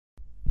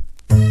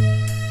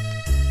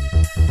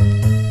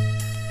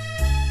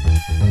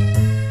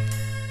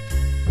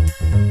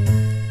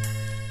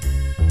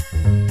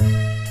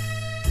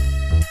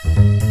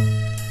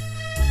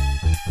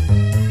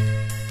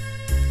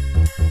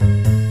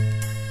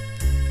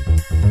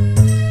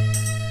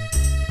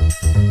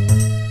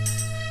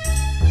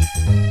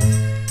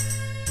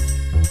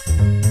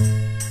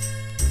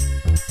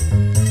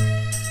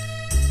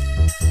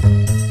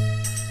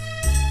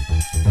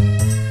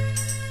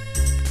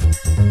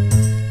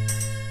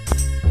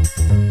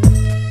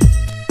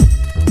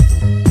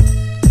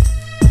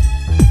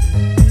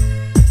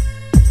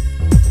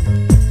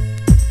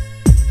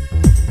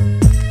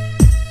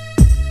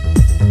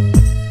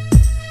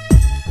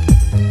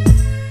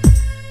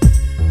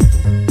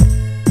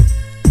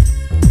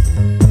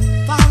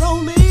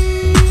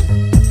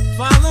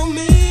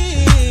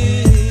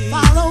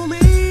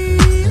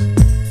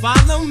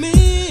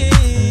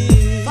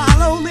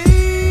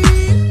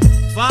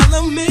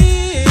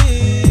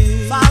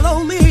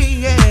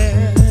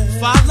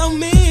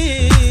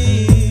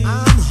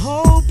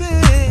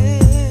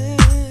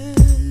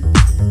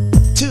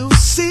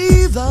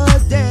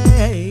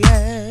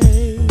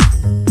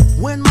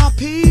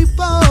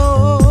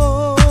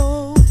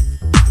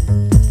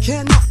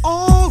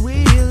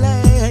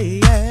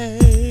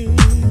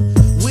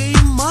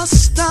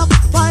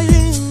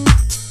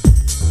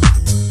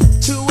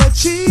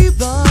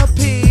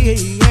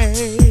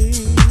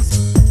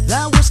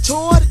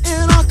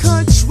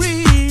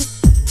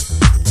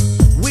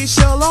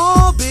shall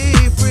all be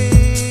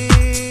free.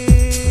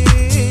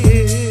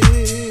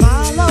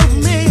 Follow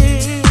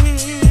me.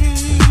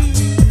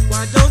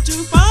 Why don't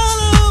you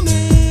follow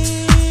me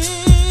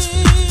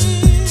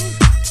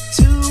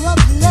to a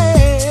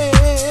place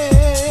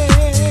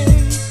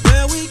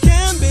where we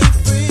can be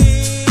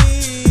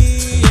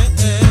free?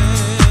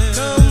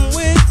 Come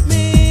with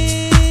me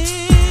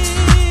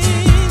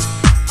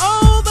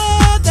over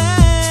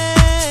there.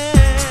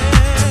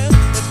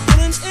 Let's put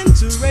an end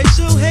to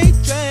racial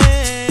hatred,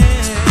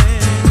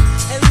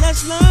 and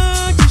let's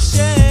learn to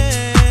share.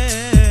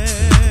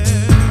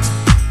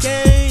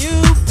 Can you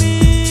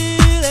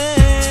feel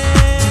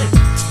it?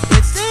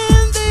 It's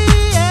in the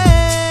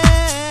air.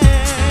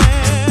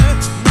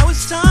 Now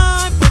it's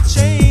time for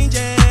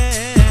changes.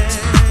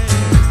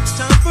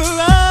 Time for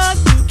us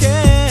to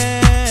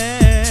care.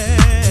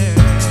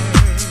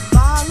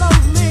 Follow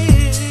me.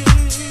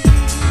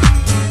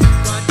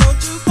 Why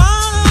don't you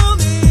follow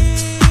me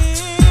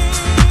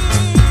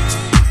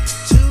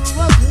to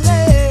a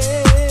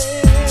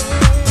place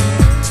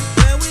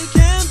where we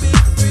can be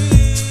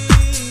free?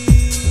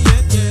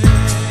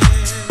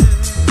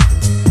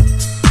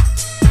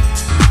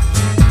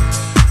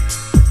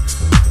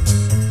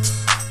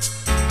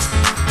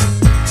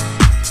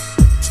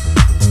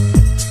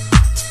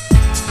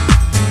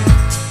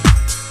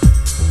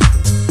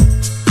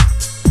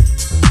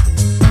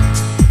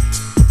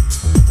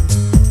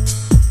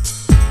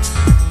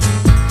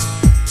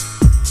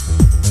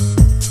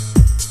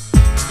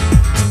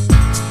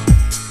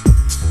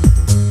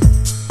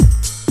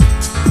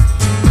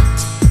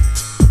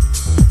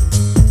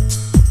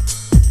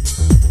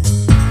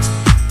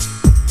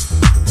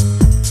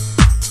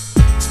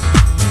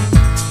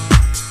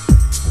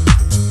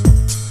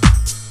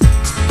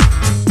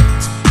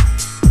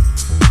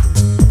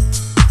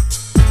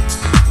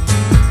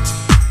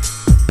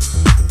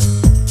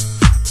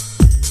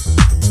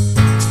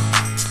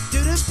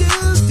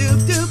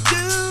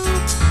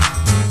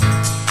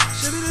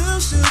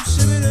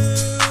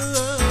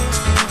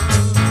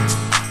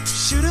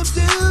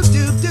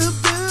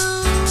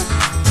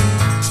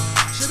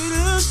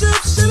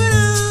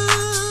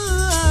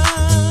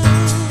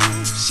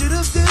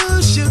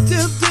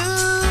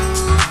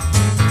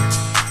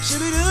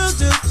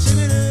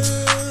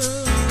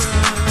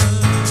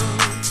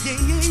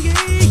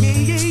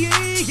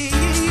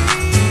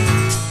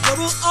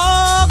 We'll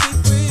all be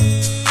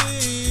free.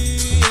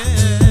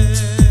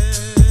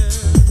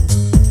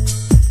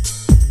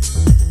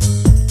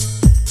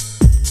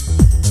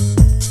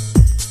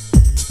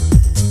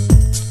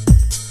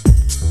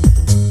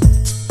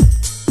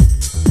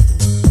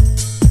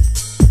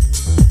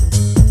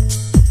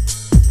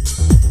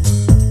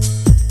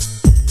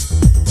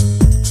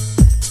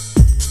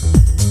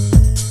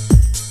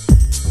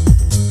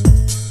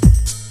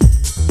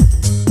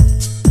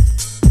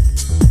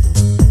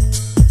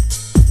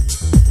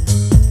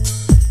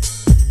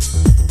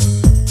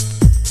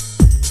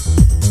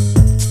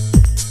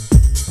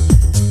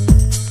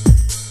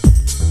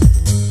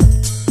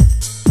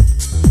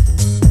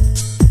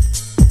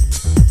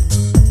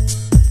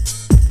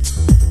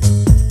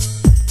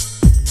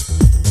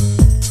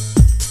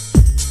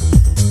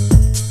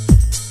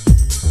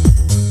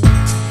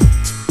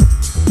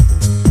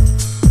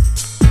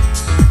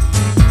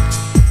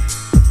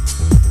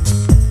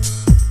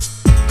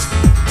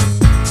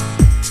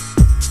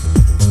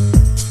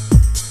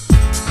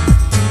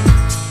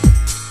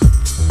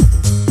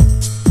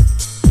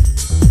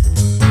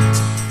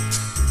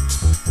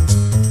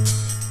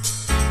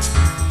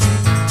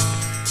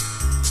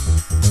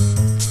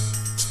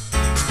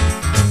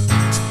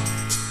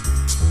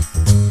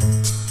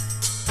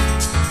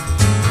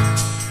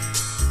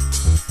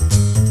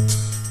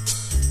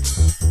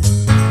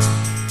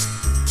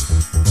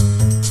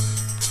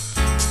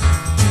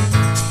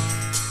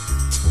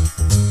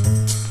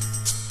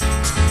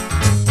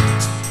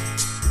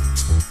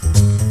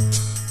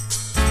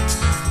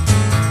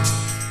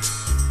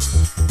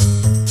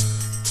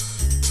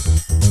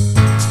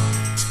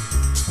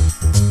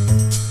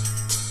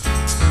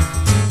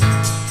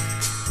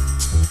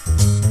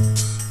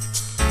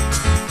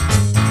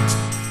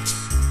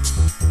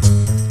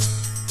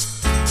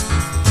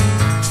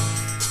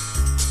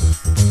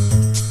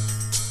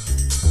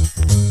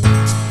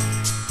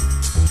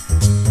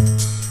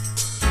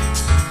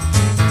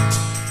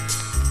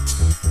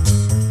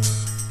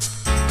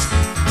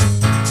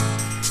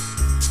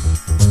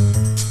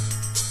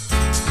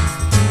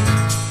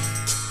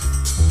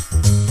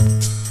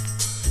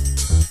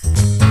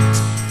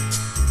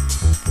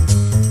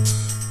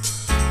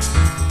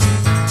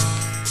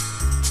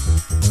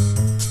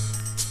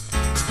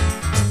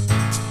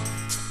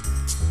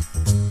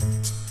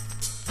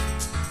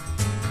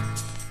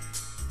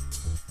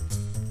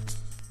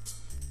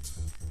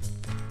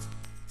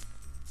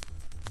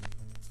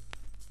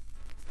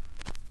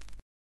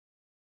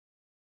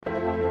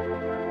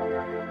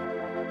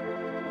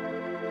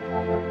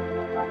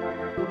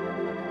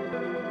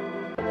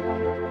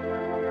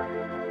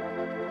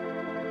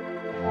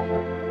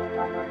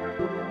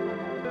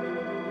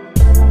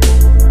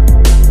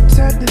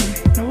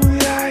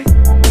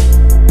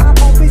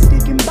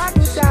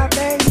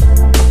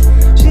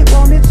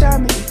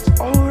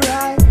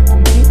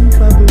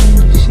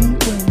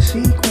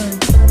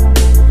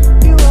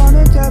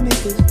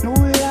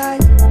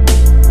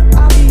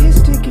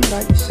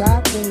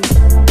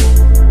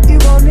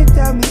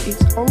 tell me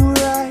it's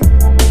alright.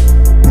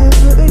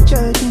 Never a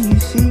judge when you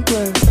see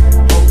where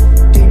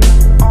holding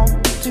on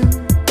to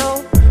your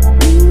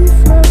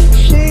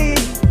reflection.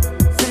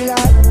 Feel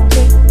like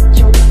take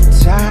your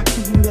time,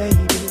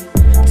 baby.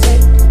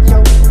 Take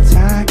your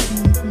time.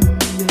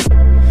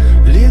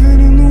 Living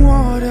in the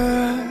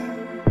water,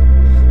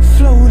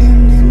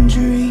 floating in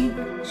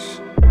dreams,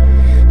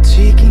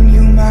 taking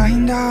your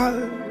mind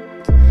out,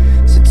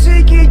 so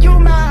taking your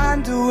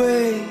mind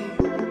away.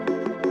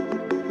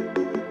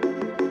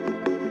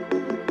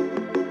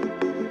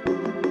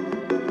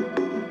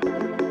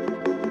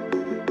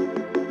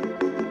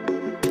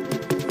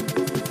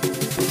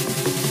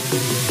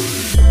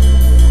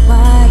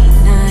 White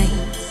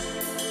nights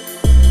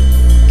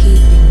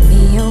keeping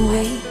me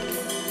awake,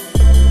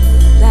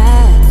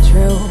 like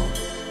true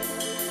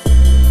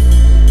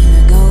in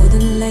a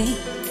golden lake.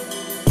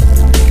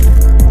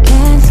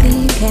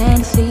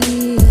 Can't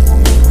sleep,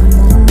 the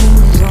moon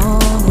is on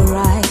the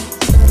rise.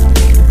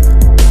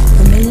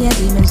 Familiar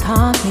demons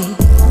haunt me,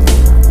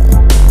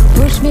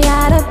 push me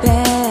out of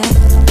bed.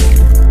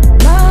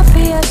 My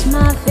fears,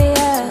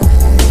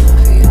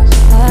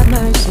 have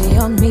mercy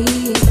on me.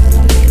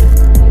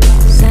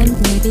 Send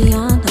me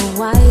beyond the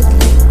white,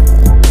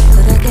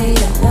 to the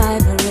gate of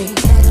ivory,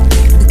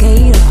 the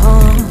gate of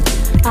home,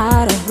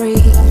 out of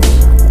reach.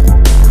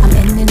 I'm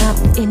ending up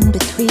in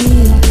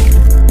between,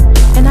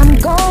 and I'm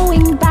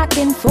going back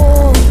and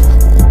forth,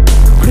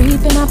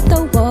 creeping up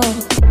the wall.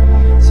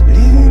 So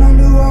living on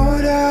the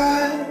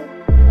water,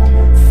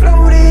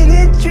 floating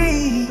in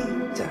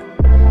dreams,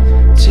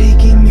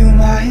 taking your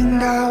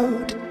mind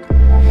out,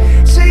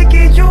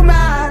 taking your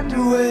mind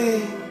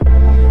away.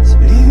 So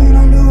living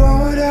on the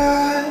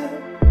water,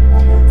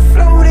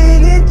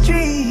 floating in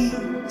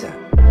dreams,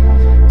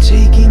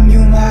 taking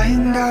your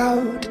mind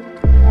out,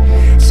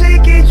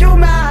 taking your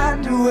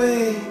mind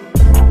away.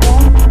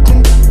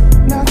 Wanting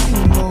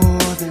nothing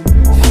more than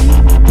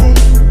feeling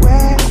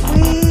where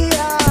we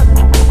are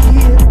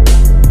here,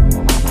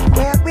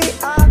 where we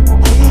are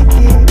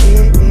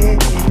here.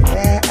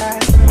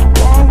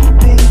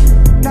 Wanting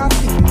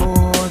nothing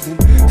more than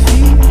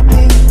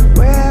feeling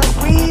where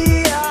we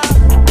are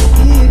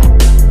here,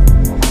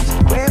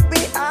 where we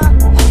are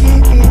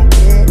here.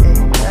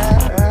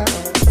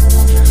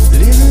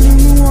 Living in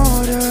the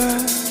water,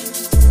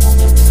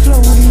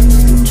 floating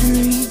in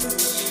dreams,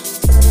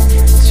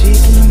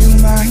 taking your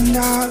mind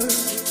out,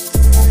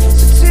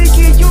 so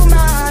taking your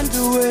mind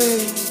away.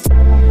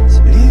 So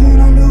living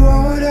on the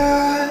water,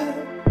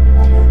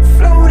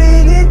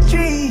 floating in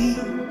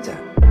dreams,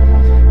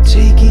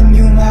 taking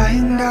your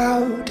mind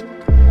out,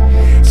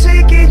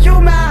 taking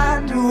your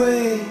mind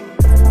away.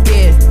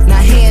 Yeah,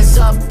 now hands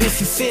up if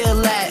you feel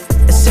that.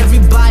 It's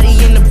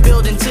everybody in the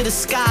building to the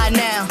sky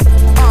now.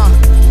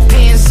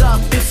 Hands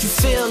up if you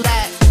feel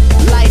that.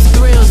 Life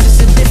thrills, it's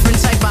a different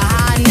type of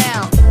high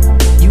now.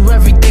 You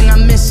everything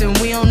I'm missing,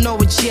 we don't know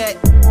it yet.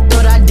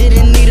 Thought I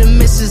didn't need a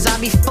missus, I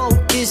be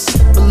focused.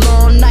 But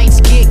long nights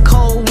get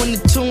cold when the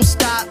tune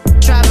stop.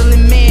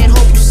 Traveling man,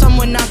 hope you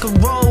someone I could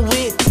roll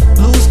with.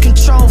 Lose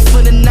control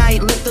for the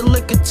night, let the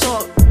liquor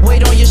talk.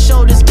 Weight on your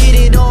shoulders, get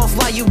it off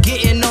while you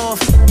getting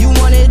off. You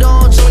want it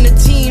all, join the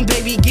team,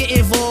 baby, get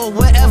involved.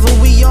 Wherever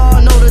we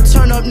are, know the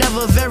turn up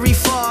never very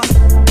far.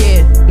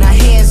 Yeah, now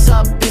hands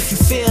up if you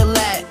feel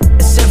that.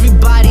 It's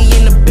everybody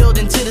in the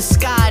building to the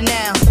sky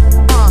now.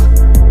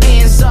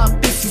 Hands up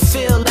if you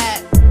feel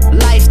that.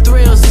 Life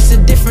thrills, it's a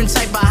different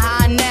type of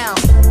high now.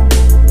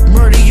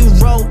 Murder you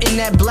wrote in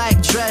that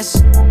black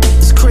dress.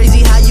 It's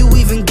crazy how you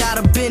even got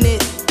up in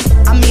it.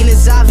 I mean,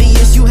 it's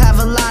obvious you have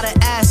a lot of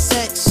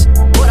assets,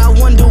 but I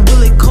wonder,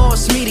 will it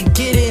cost me to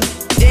get in?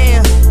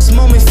 Damn, this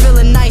moment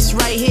feeling nice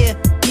right here.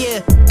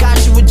 Yeah,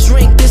 got you a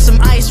drink, there's some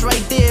ice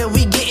right there.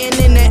 We getting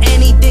into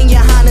anything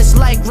your highness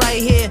like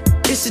right here.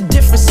 It's a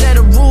different set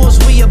of rules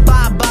we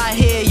abide by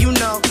here, you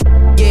know.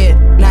 Yeah,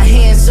 now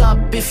hands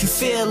up if you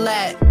feel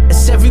that.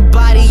 It's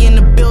everybody in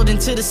the building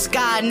to the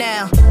sky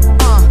now.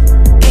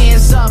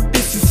 Hands up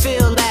if you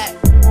feel that.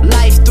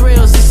 Life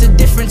thrills, it's a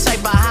different type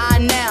of high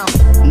now.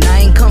 And I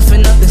ain't come for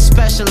nothing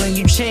special and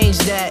you change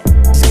that.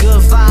 It's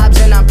good vibes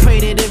and I pray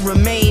that it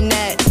remain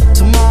that.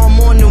 Tomorrow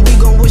morning we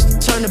gon' wish to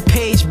turn the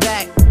page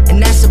back,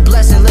 and that's a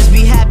blessing, let's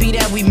be happy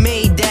that we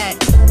made that.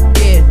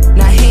 Yeah,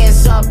 now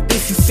hands up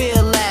if you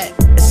feel that.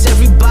 It's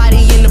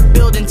everybody in the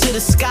building to the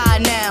sky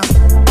now.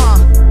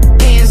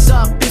 Hands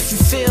up if you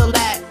feel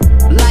that.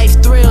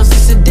 Life thrills,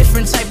 it's a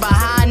different type of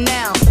high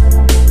now.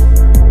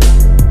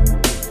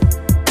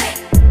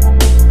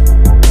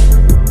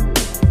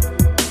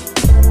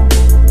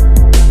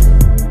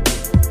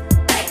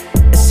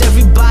 It's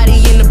everybody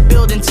in the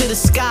building to the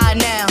sky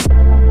now.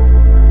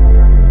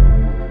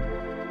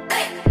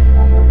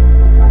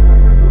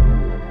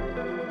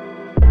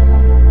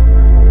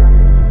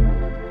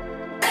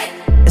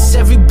 It's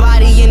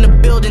everybody in the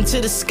building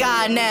to the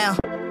sky now.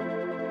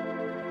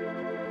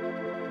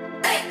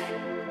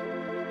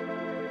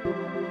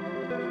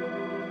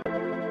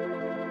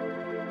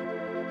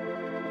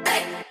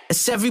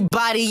 It's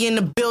everybody in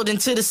the building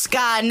to the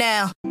sky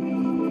now.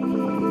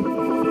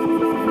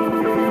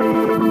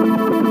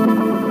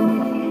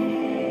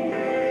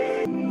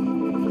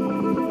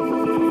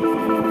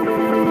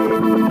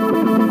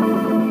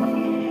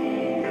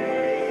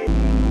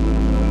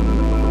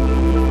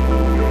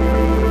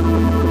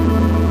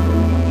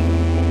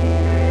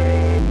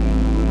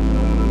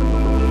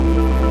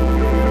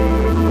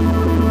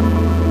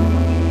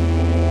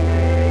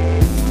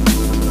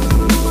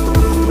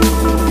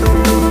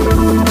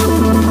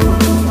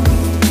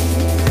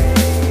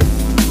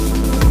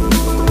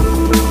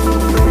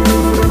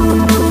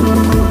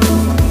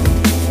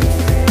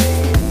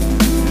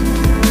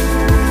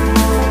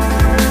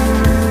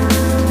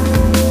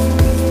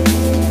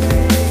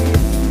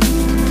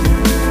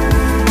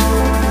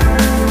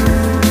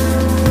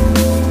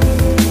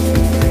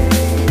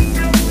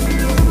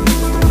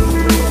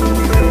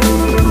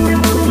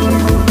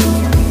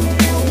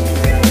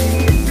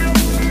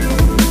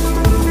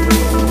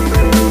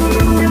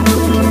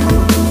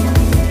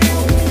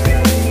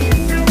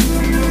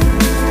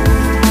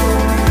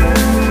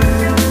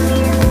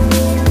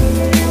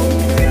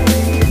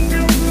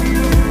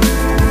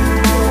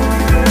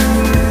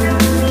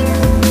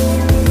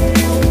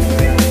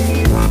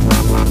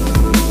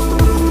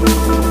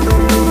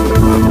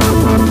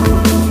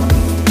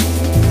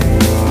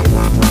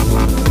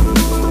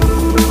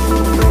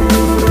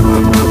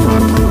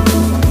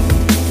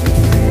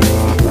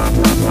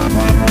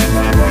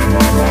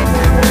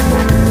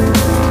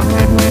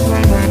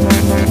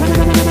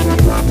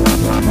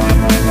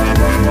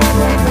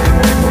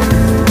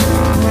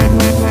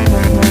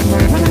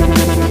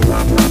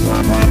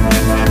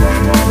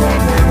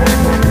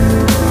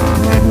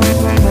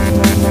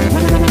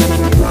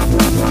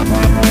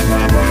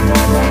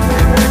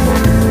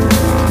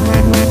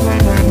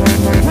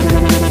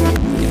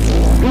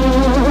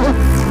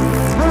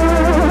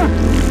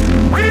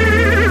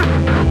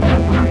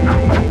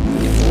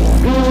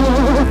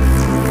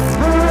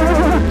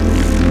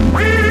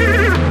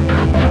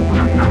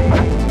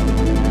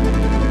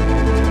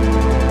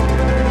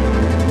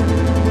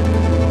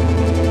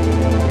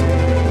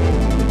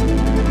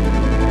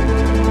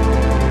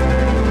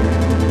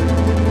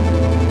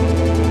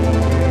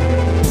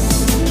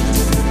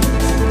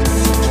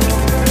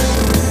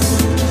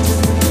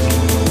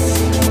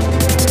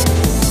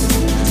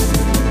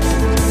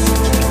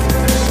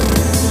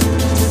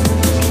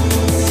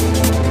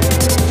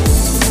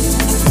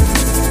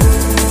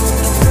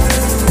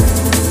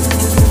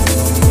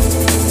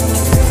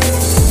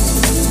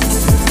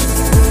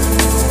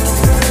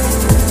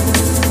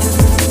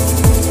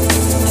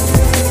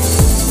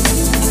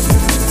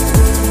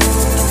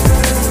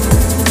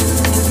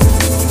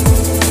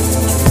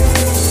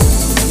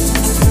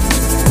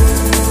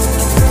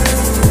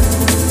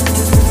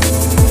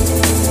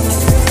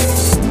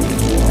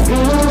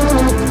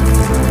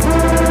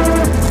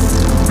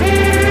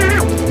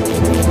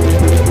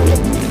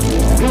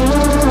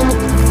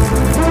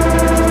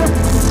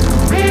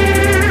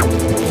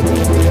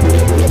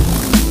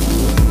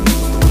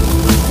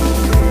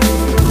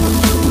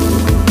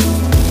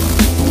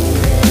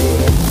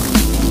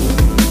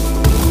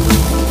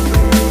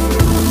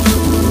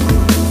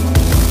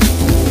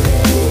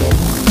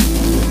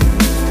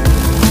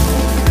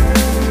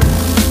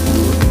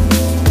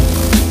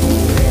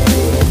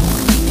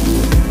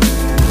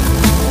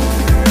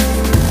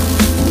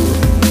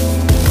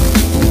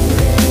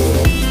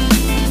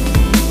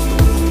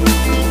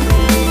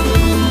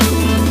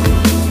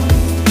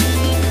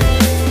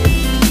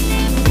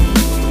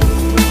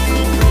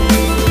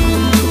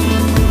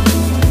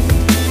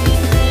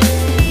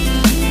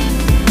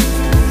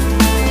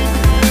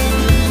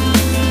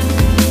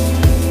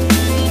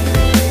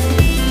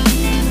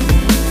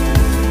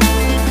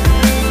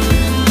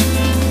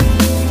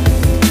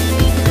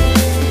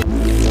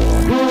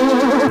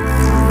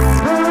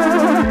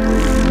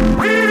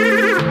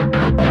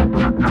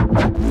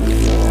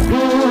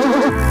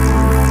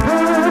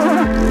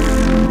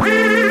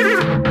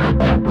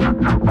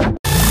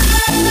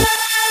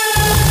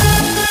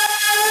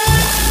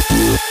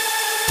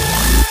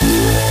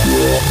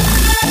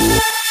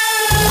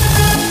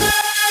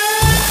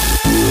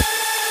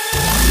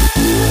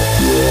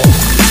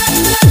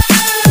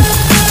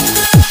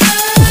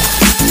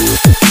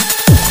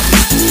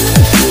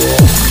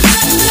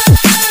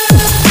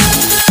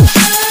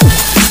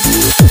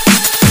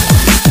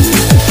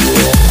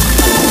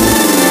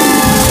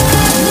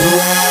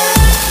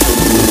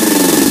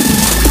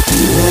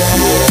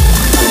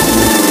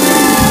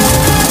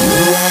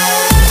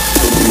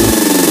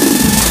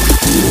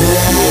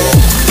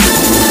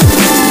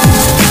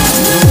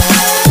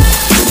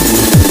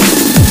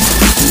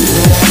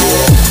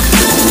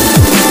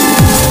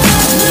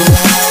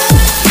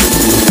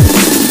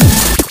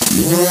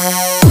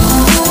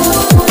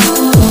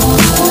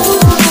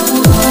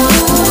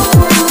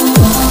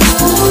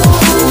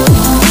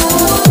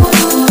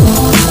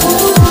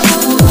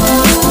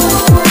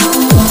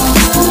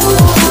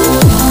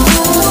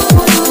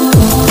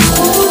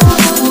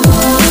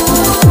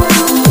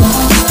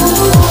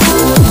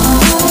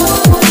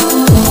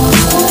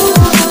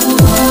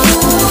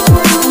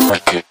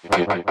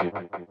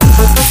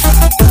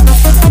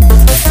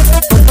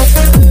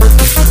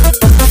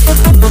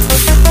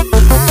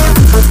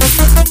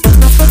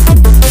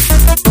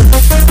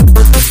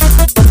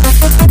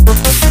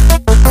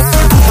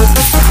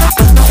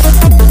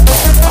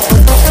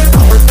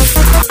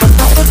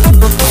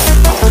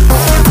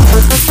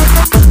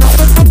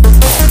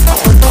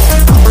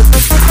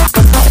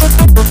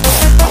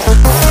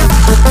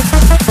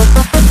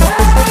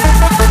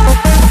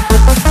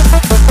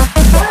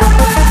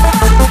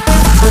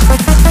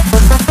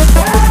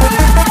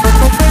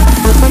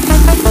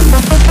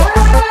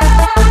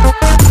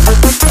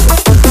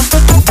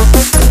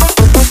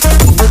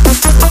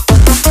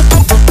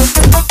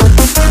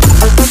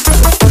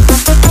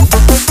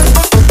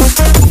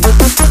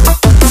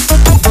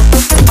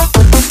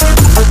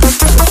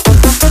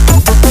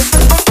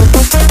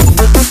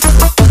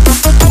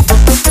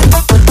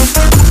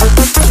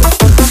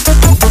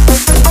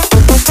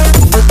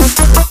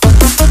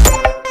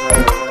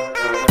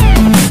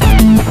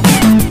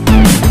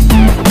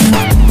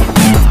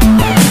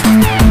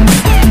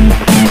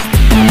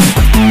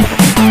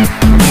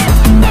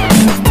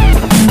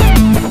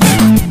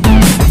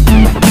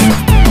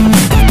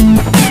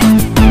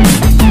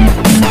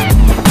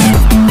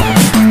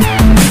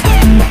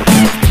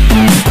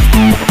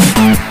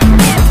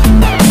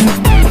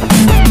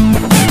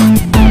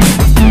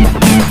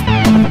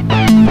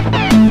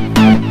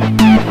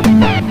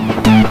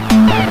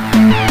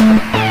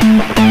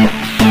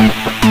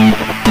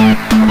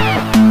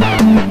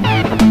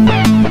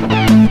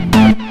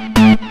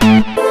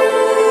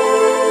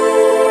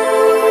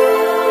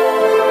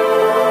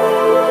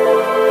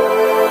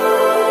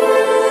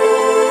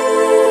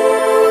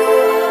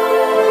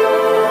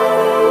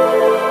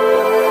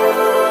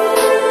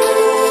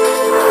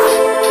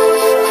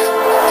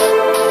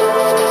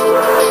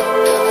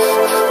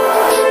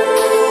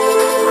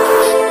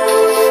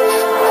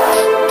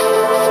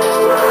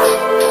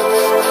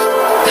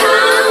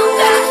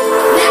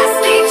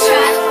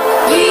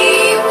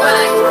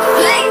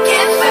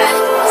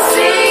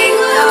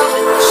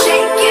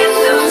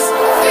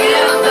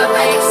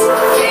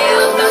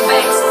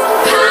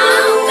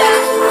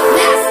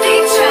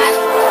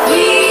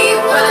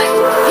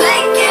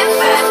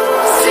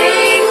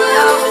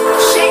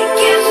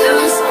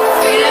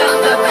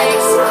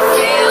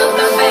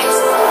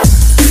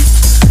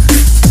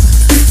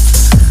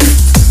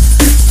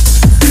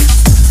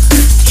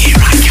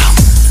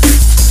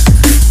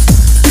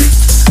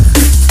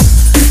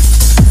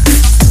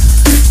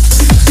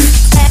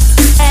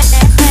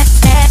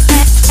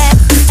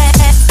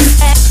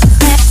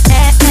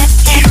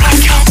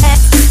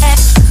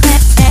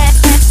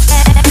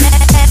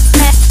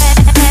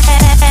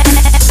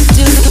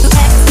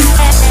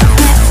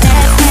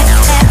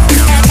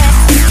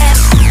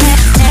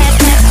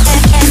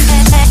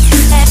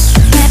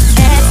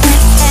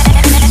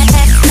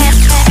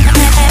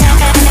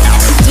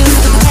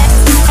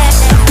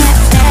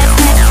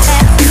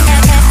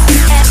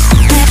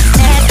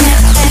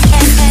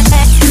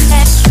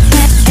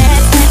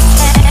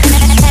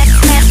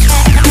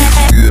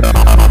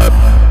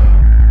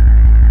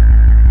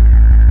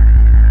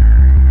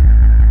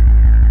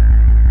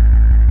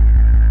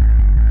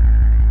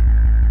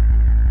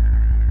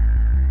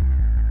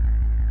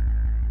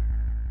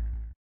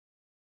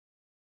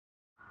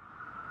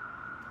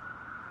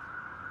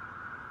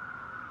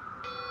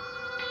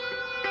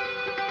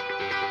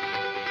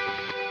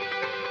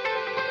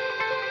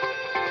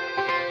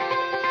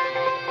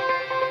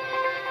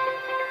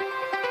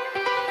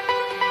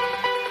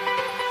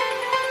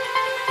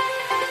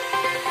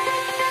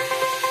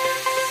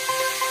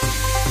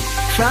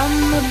 From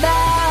the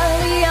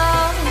valley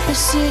of the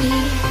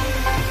city,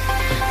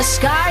 the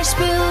sky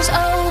spills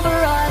over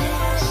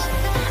us,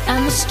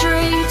 and the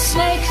streets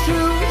snake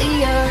through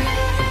the earth.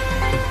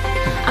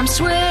 I'm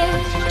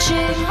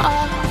switching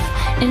off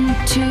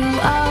into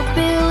a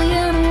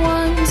billion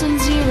ones and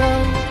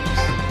zeros,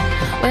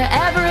 where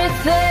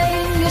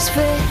everything is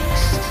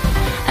fixed,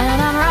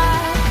 and I'm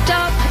wrapped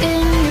up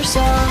in your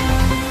song.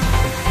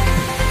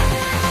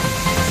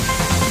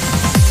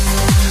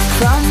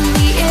 From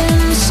the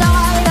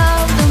inside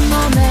of the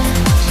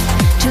moment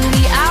to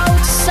the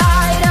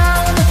outside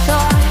of the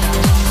thought,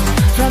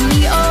 from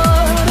the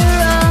order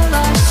of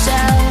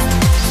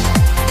ourselves,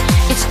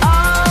 it's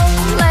all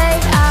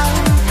laid out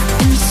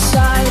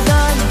inside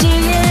the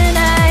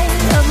DNA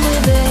of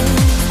living,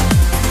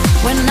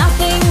 when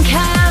nothing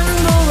can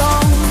go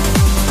wrong,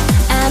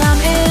 and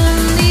I'm in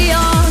the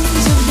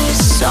arms of this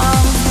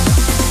song.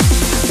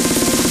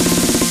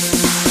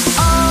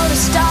 All the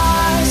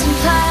stars and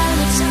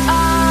planets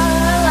are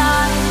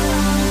alive.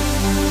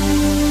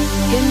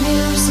 Your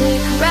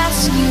music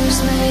rescues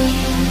me.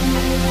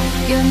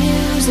 Your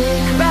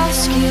music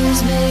rescues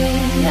me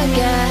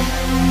again.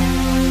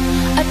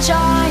 A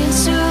giant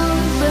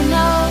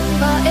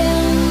supernova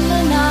in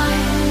the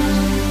night.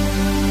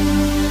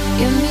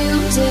 Your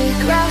music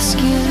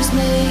rescues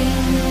me.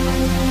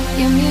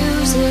 Your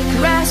music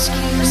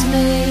rescues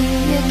me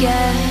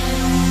again.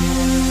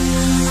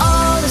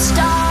 All the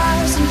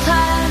stars and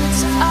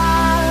planets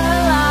are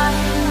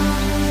alive.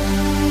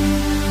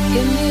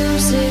 Your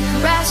music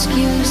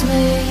rescues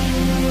me.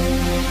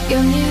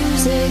 Your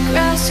music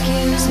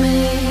rescues me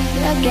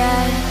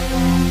again.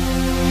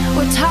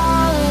 We're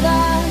taller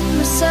than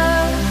the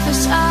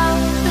surface of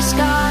the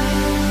sky.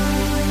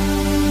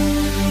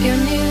 Your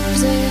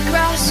music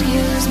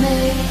rescues me.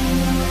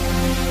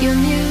 Your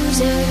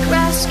music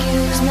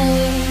rescues me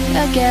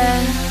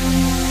again.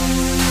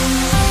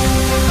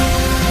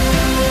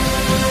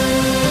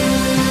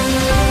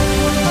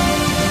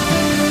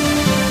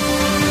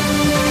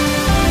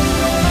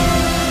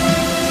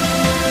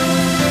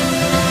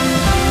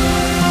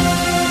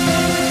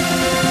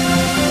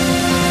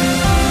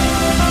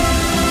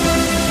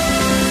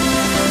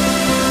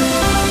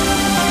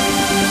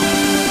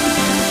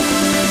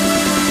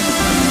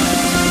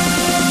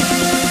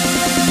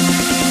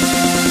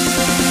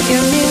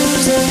 Your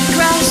music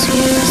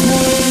rescues me.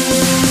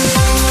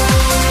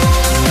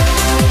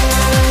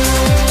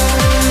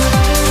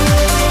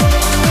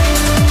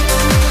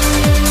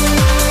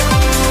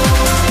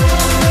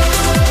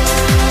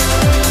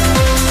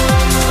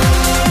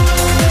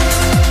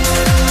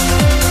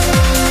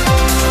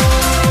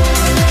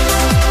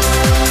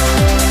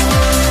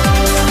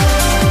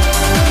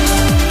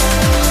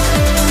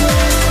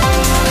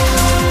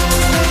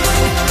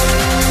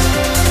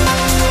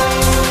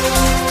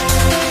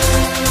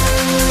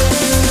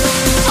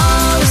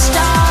 All the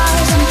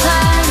stars and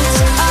planets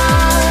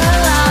are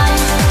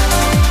alive.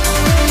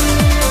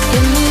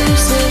 Your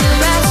music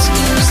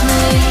rescues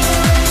me.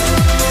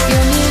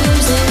 Your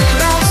music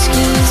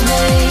rescues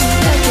me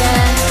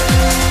again.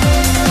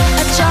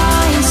 A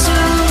giant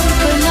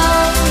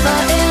supernova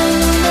in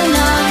the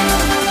night.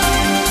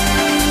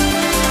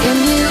 Your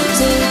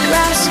music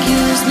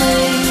rescues me.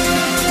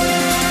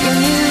 Your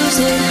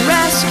music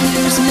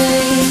rescues me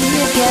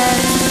again.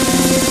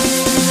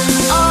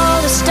 All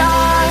the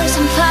stars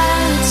and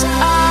planets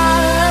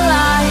are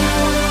alive.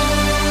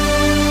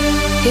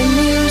 Your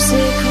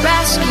music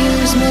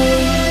rescues me.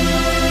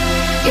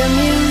 Your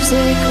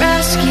music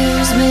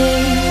rescues me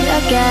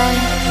again.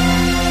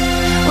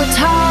 We're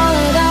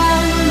taller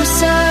than the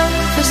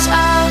surface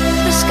of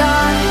the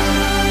sky.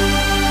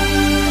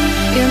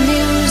 Your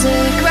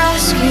music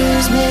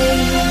rescues me.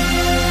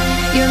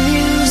 Your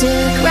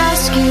music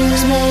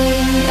rescues me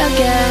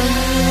again.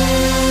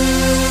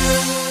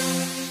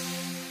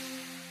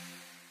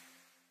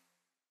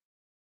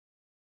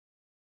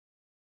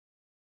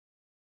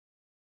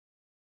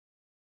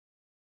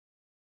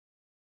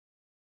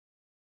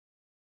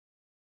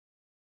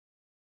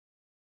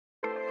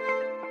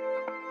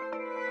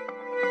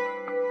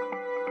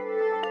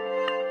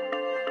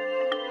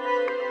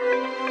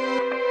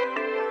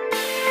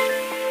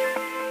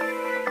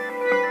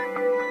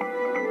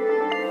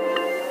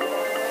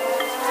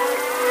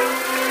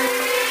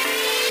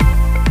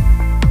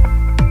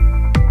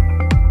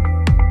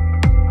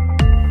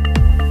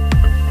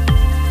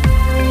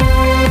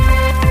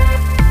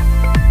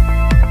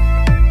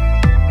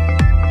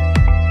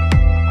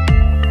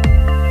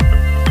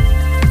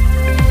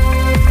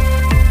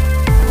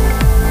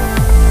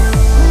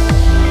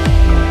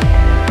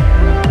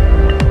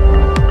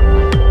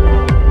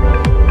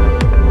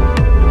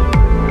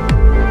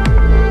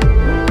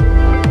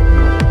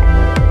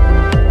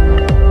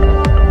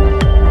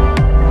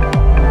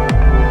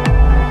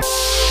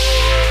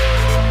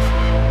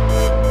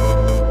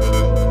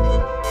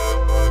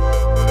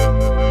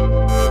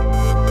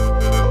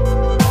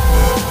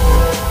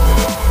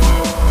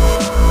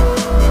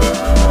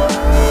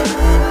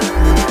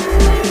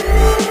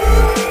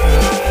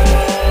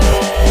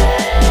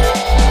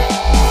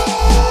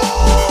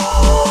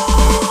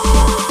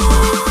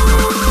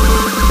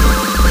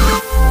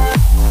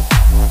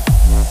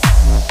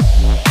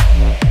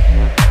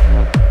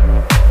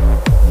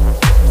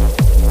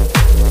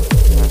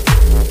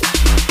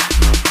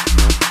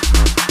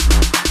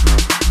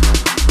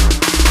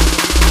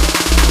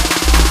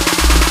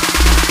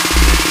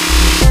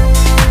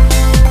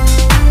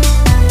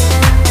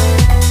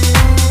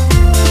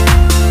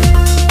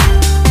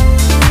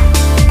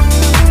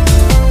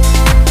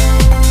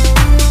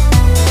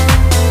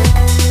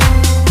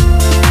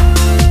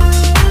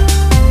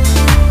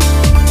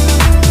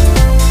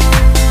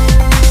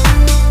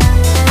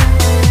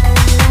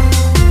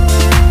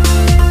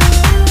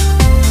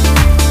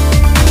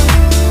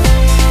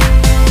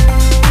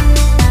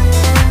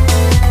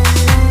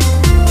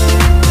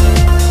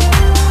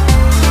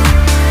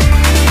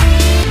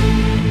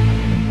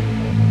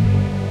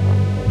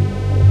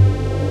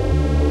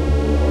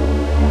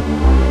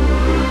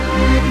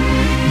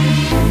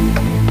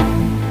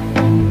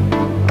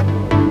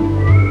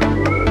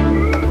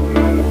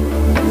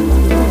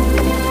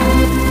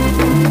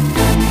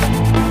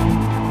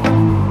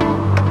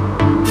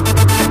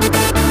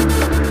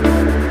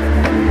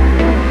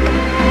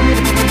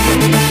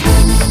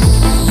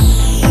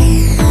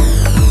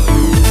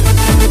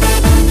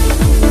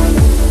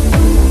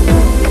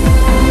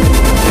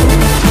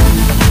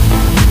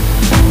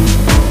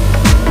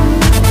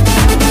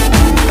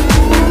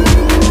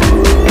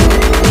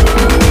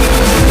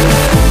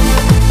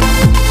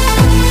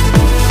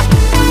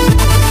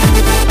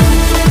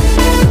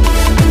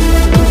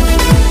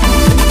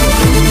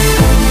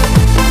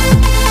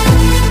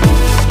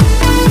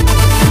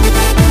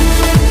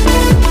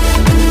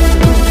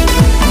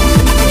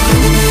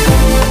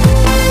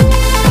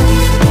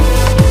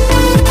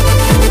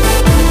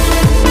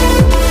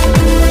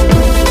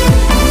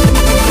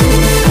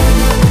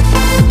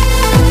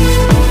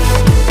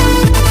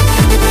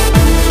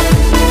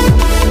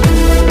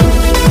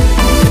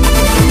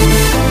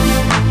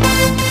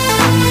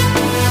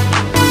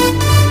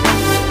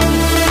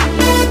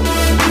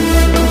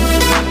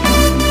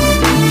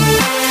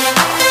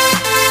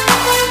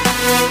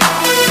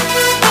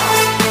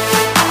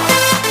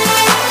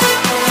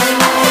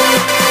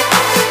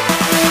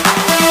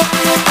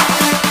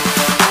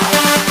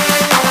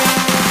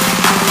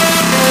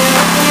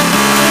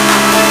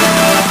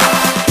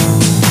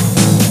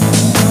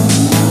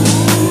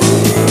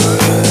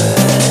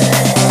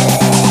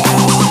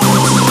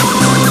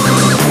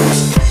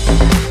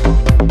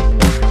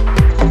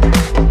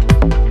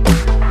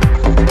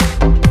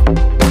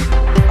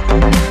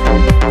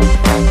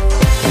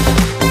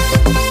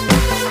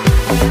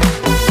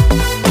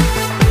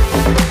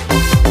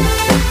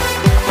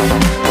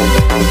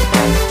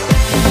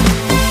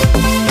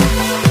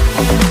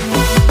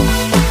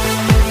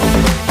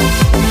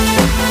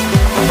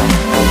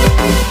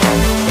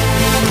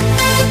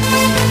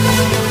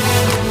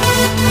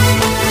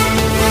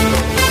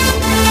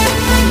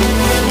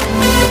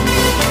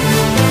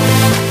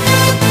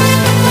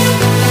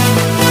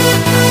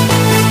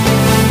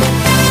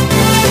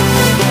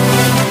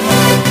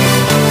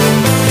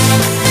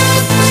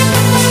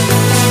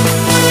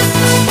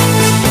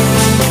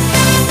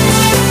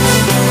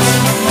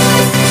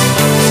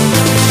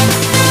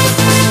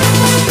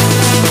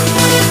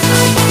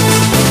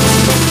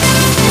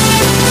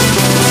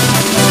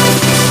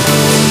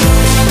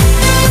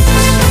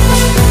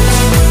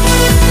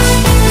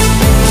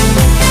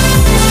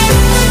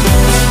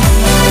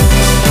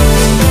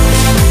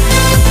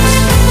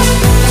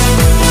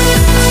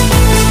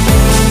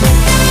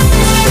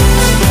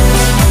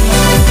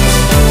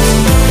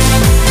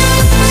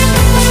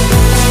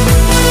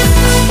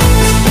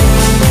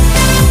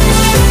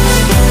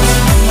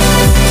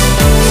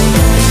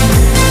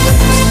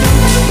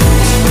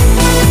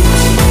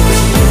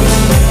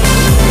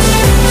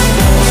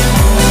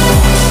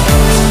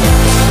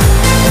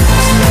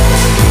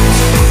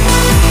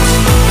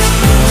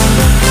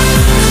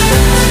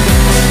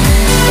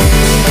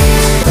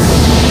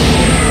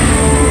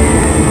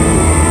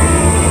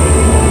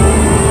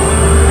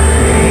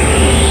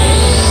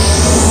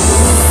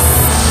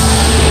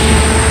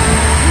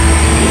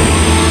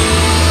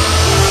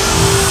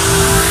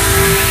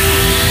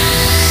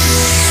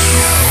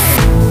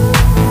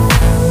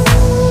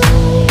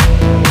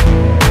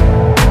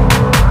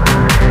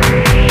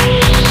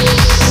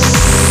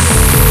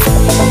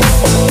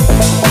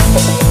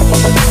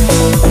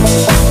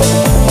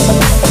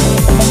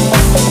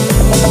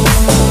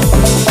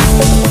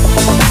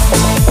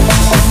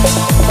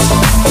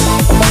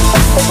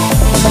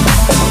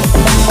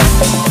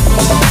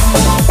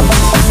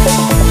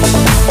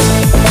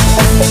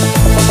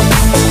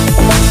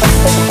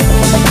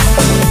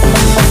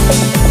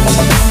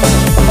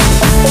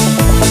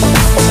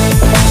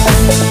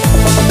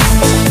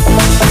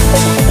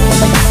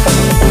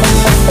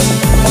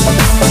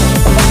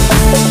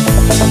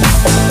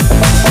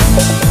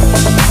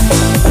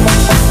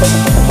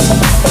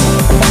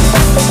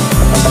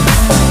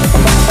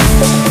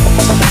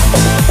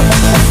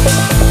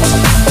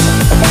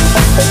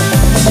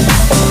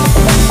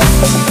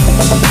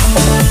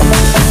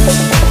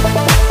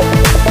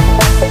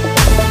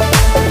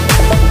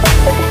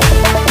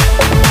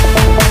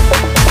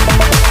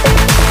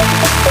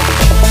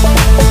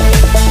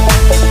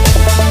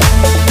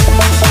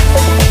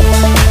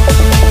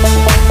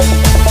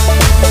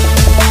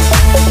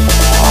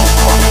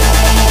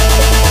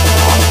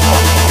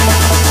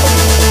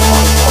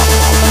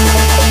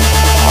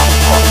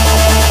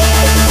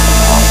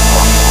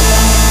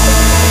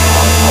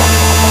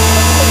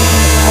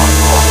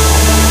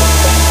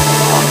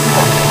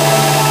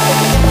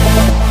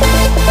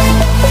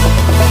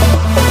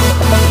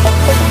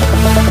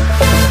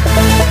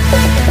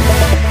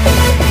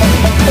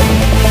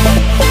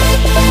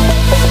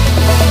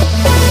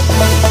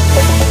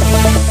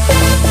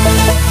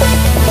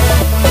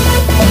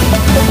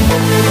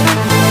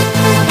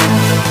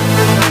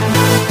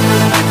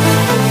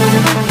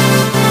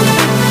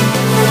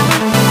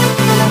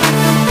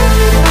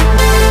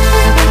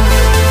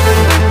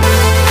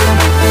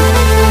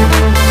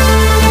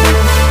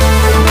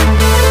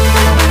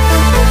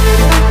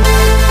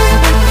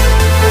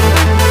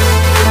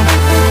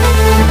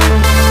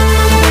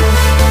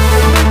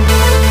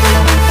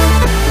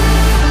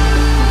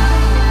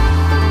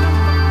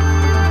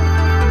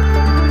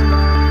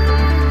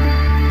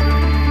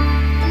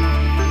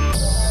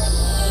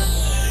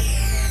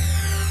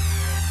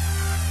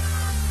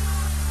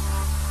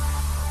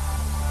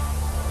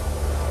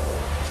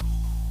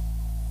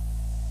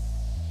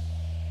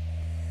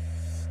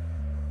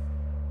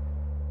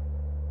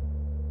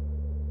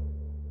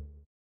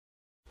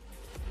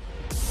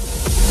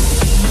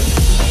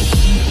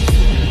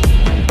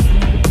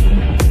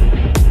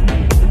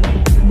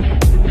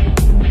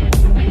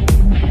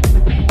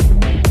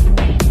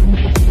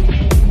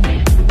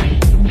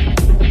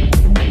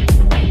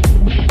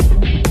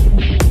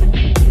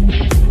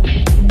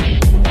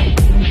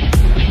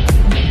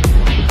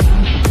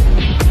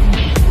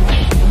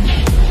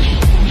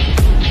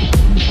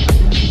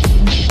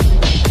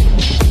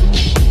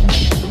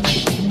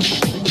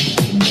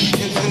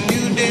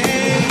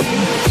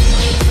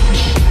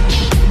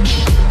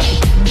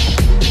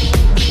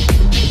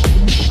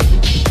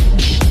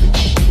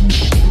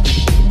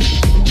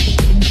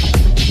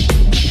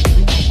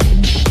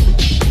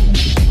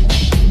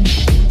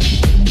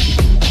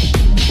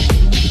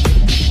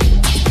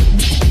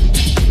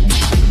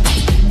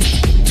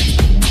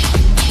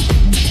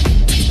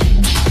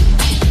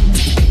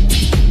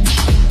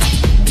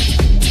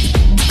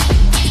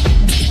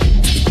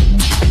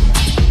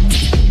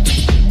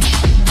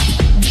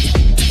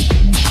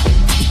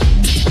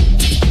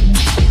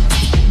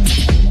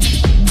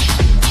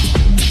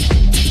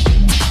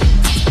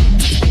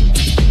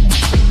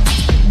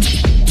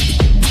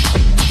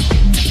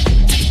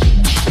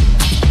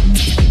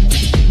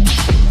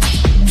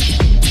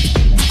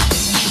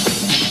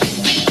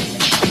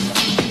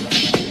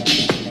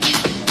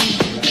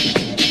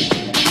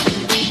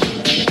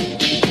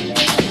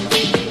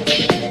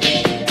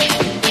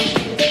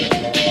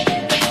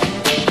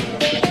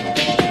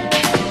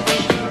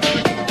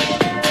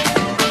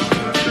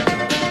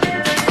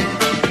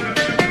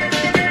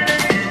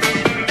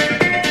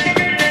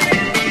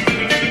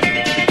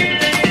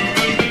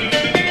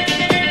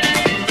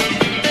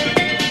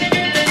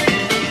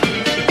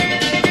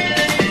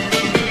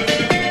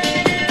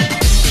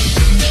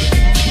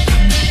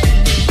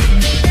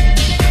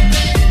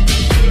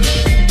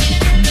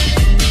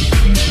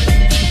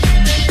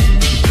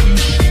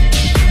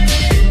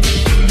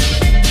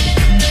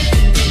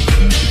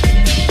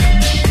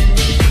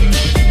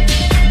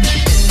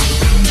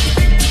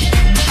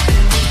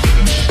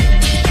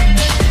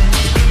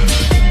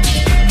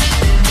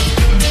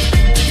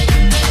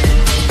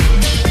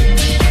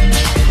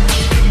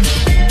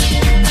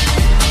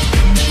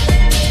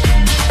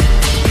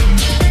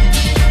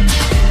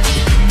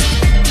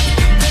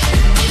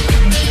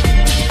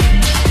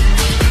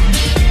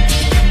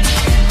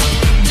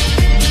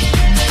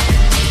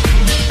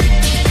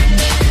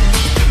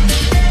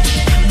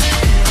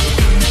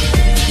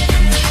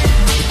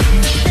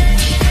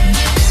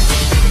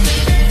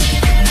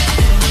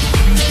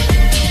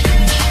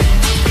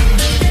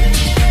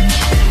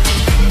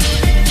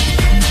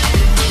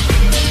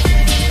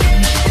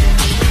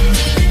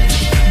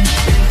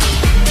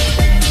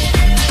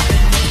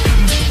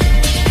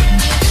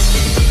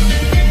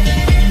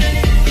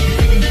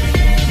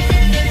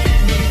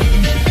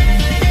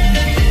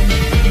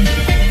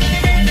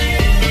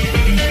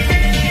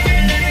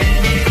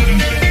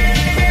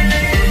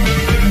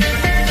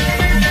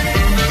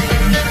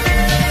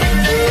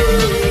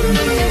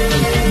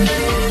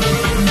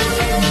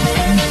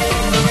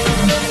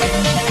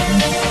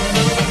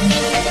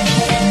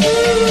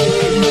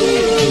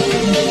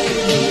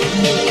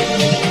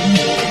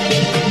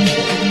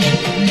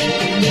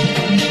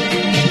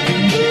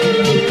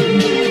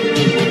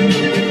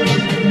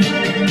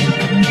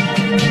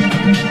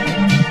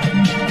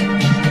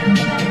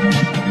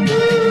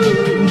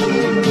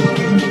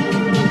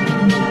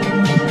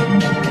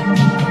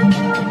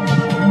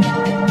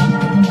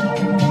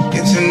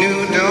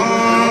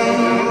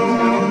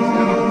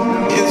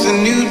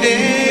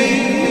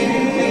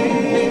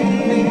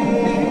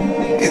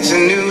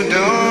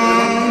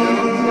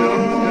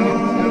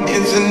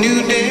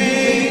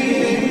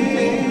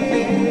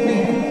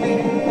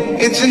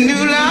 It's a new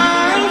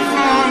life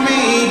for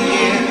me.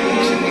 Yeah,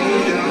 it's a new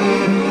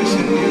dawn, it's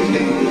a new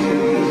day,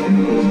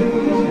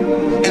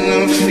 and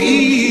I'm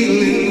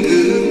feeling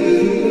good.